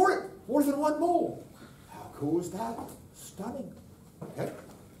 wait for it, more than 1 mole. How cool is that? Stunning. Okay?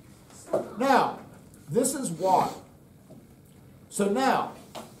 Now, this is water. So now,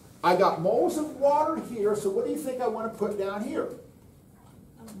 I got moles of water here, so what do you think I want to put down here?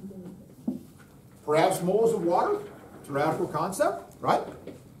 Perhaps moles of water? Theoretical concept, right?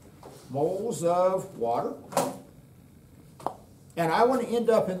 moles of water. And I want to end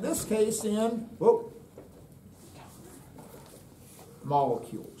up in this case in, whoop,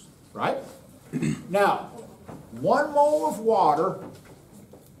 molecules, right? Now, 1 mole of water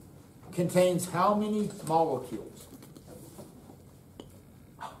contains how many molecules?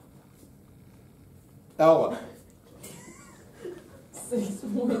 Ella.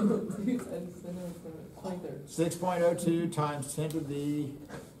 6.02 times 10 to the 23rd. 6.02 times 10 to the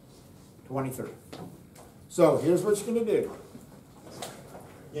 23rd. So here's what you're going to do.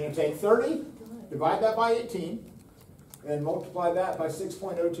 You're going to take 30, divide that by 18, and multiply that by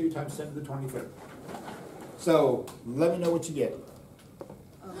 6.02 times 10 to the 23rd. So let me know what you get.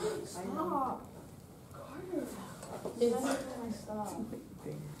 Stop.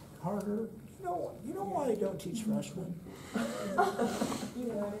 Carter, you know why I don't teach freshmen?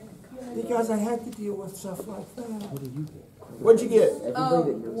 Because I had to deal with stuff like that. What did you get? What'd you get?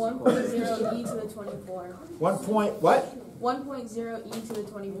 1.0 e to the 24. 1 point, what? 1.0 e to the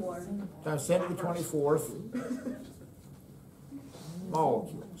 24. Times 10 to the 24th.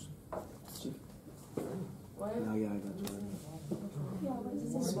 Molecules. No, yeah, I got you.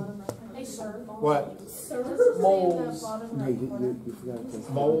 Hey, sir. What? Moles. No, you forgot to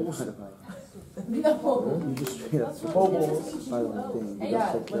Moles? No. You just straight up Moles. silent thing. You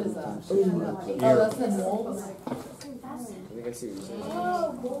Yeah, just what is said that? times. Oh, that's the moles? I think I see what you're saying.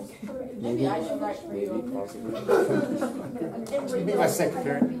 Oh, Maybe I should write for you. You be my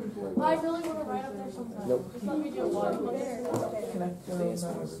secretary. I really want to write up there sometime. Nope. Just let me do one. Can I fill in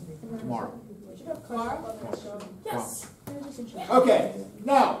those? Tomorrow. Tomorrow? Yes. Okay,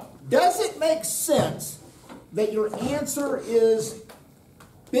 now, does it make sense that your answer is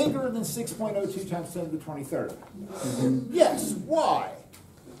bigger than 6.02 times 10 to the 23rd? Yes, why?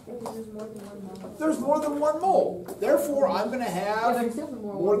 There's more than 1 mole. Therefore, I'm going to have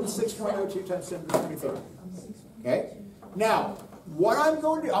more than 6.02 times 10 to the 23rd. Okay? Now, what I'm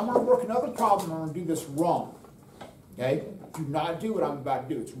going to do, I'm going to work another problem. I'm going to do this wrong. Okay? Do not do what I'm about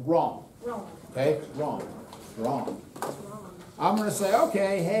to do. It's wrong. Wrong. Okay? Wrong. Wrong. I'm going to say,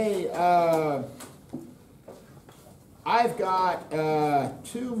 okay, hey, I've got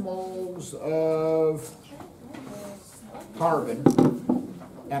 2 moles of carbon,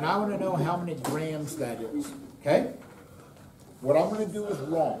 and I want to know how many grams that is. Okay? What I'm going to do is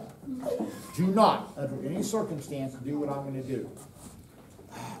wrong. Do not, under any circumstance, do what I'm going to do.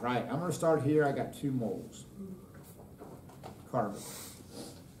 Right, I'm going to start here. I got 2 moles. Carbon.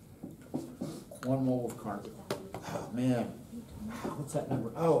 1 mole of carbon. Oh, man. What's that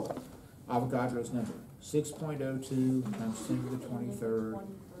number? Oh, Avogadro's number. 6.02 times 10 to the 23rd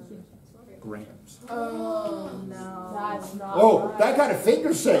grams. Oh, no. That's not Oh, right. that kind of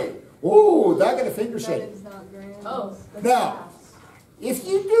finger shake. Ooh, that kind of finger That shake. is not grand. Oh, that's Now, fast. if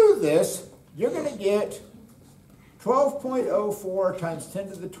you do this, you're going to get 12.04 times 10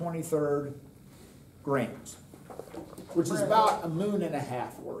 to the 23rd grams, which is about 1.5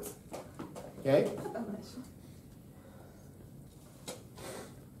 moons worth. Okay?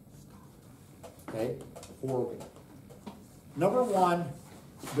 Okay? Horrible. Number 1,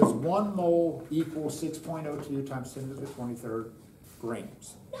 does 1 mole equal 6.02 times 10 to the 23rd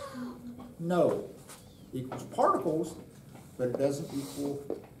grams? No. Equals particles, but it doesn't equal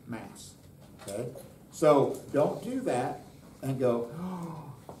mass. Okay? So don't do that and go,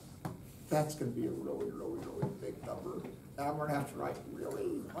 oh, that's going to be a really, really, really big number. And I'm going to have to write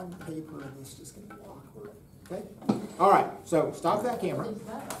really on paper, and it's just going to be awkward. Okay? All right, so stop that camera.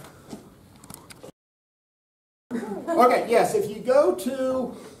 Okay, yes, if you go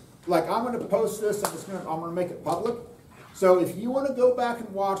to, like, I'm going to post this, I'm going to make it public. So if you want to go back and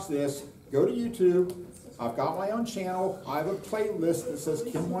watch this, go to YouTube. I've got my own channel. I have a playlist that says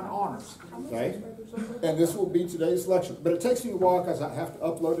Chem 1 Honors, okay? And this will be today's lecture. But it takes me a while because I have to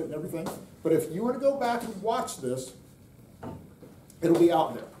upload it and everything. But if you want to go back and watch this, it'll be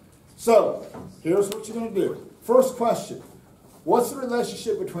out there. So, here's what you're going to do. First question. What's the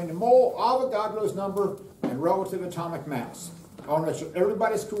relationship between the mole, Avogadro's number, and relative atomic mass? I want to make sure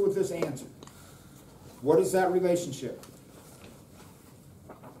everybody's cool with this answer. What is that relationship?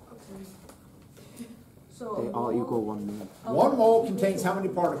 So They all equal 1 mole. 1 mole contains how many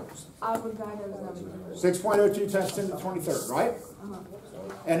particles? Avogadro's number. 6.02 times 10 to the 23rd, right?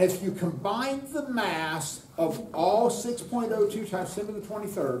 And if you combine the mass of all 6.02 times 10 to the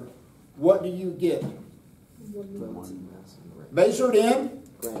 23rd, what do you get? 1 mass. Measured in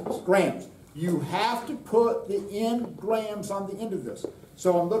Grams. grams. You have to put the in grams on the end of this.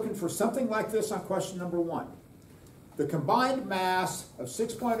 So I'm looking for something like this on question number 1. The combined mass of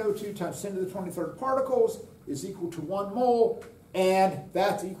 6.02 times 10 to the 23rd particles is equal to 1 mole. and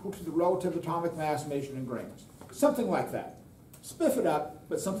that's equal to the relative atomic mass measured in grams. Something like that. Spiff it up,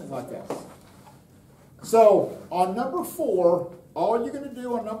 but something like that. So on number 4, all you're going to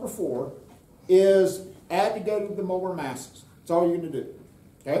do on number 4 is add together the molar masses. That's all you're going to do.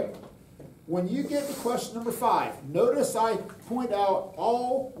 Okay? When you get to question number 5, notice I point out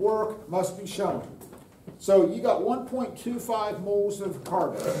all work must be shown. So you got 1.25 moles of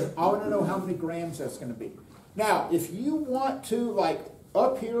carbon. I want to know how many grams that's going to be. Now, if you want to, like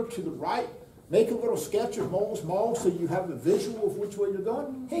up here to the right, make a little sketch of moles, moles, so you have a visual of which way you're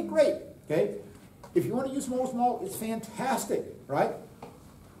going, hey, great. Okay? If you want to use moles, mole, it's fantastic, right?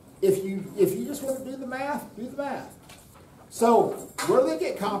 If you just want to do the math, do the math. So where they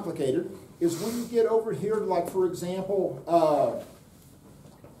get complicated is when you get over here, like for example,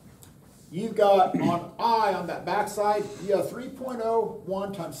 you've got on I on that backside, you have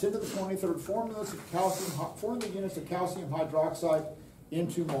 3.01 times 10 to the 23rd formulas of calcium, formula units of calcium hydroxide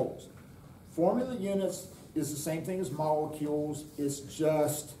into moles. Formula units is the same thing as molecules. It's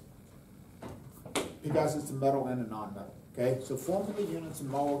just because it's a metal and a non-metal. Okay, so formula units and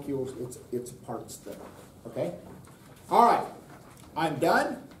molecules, it's a parts thing. Okay, all right, I'm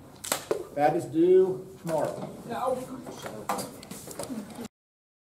done. That is due tomorrow.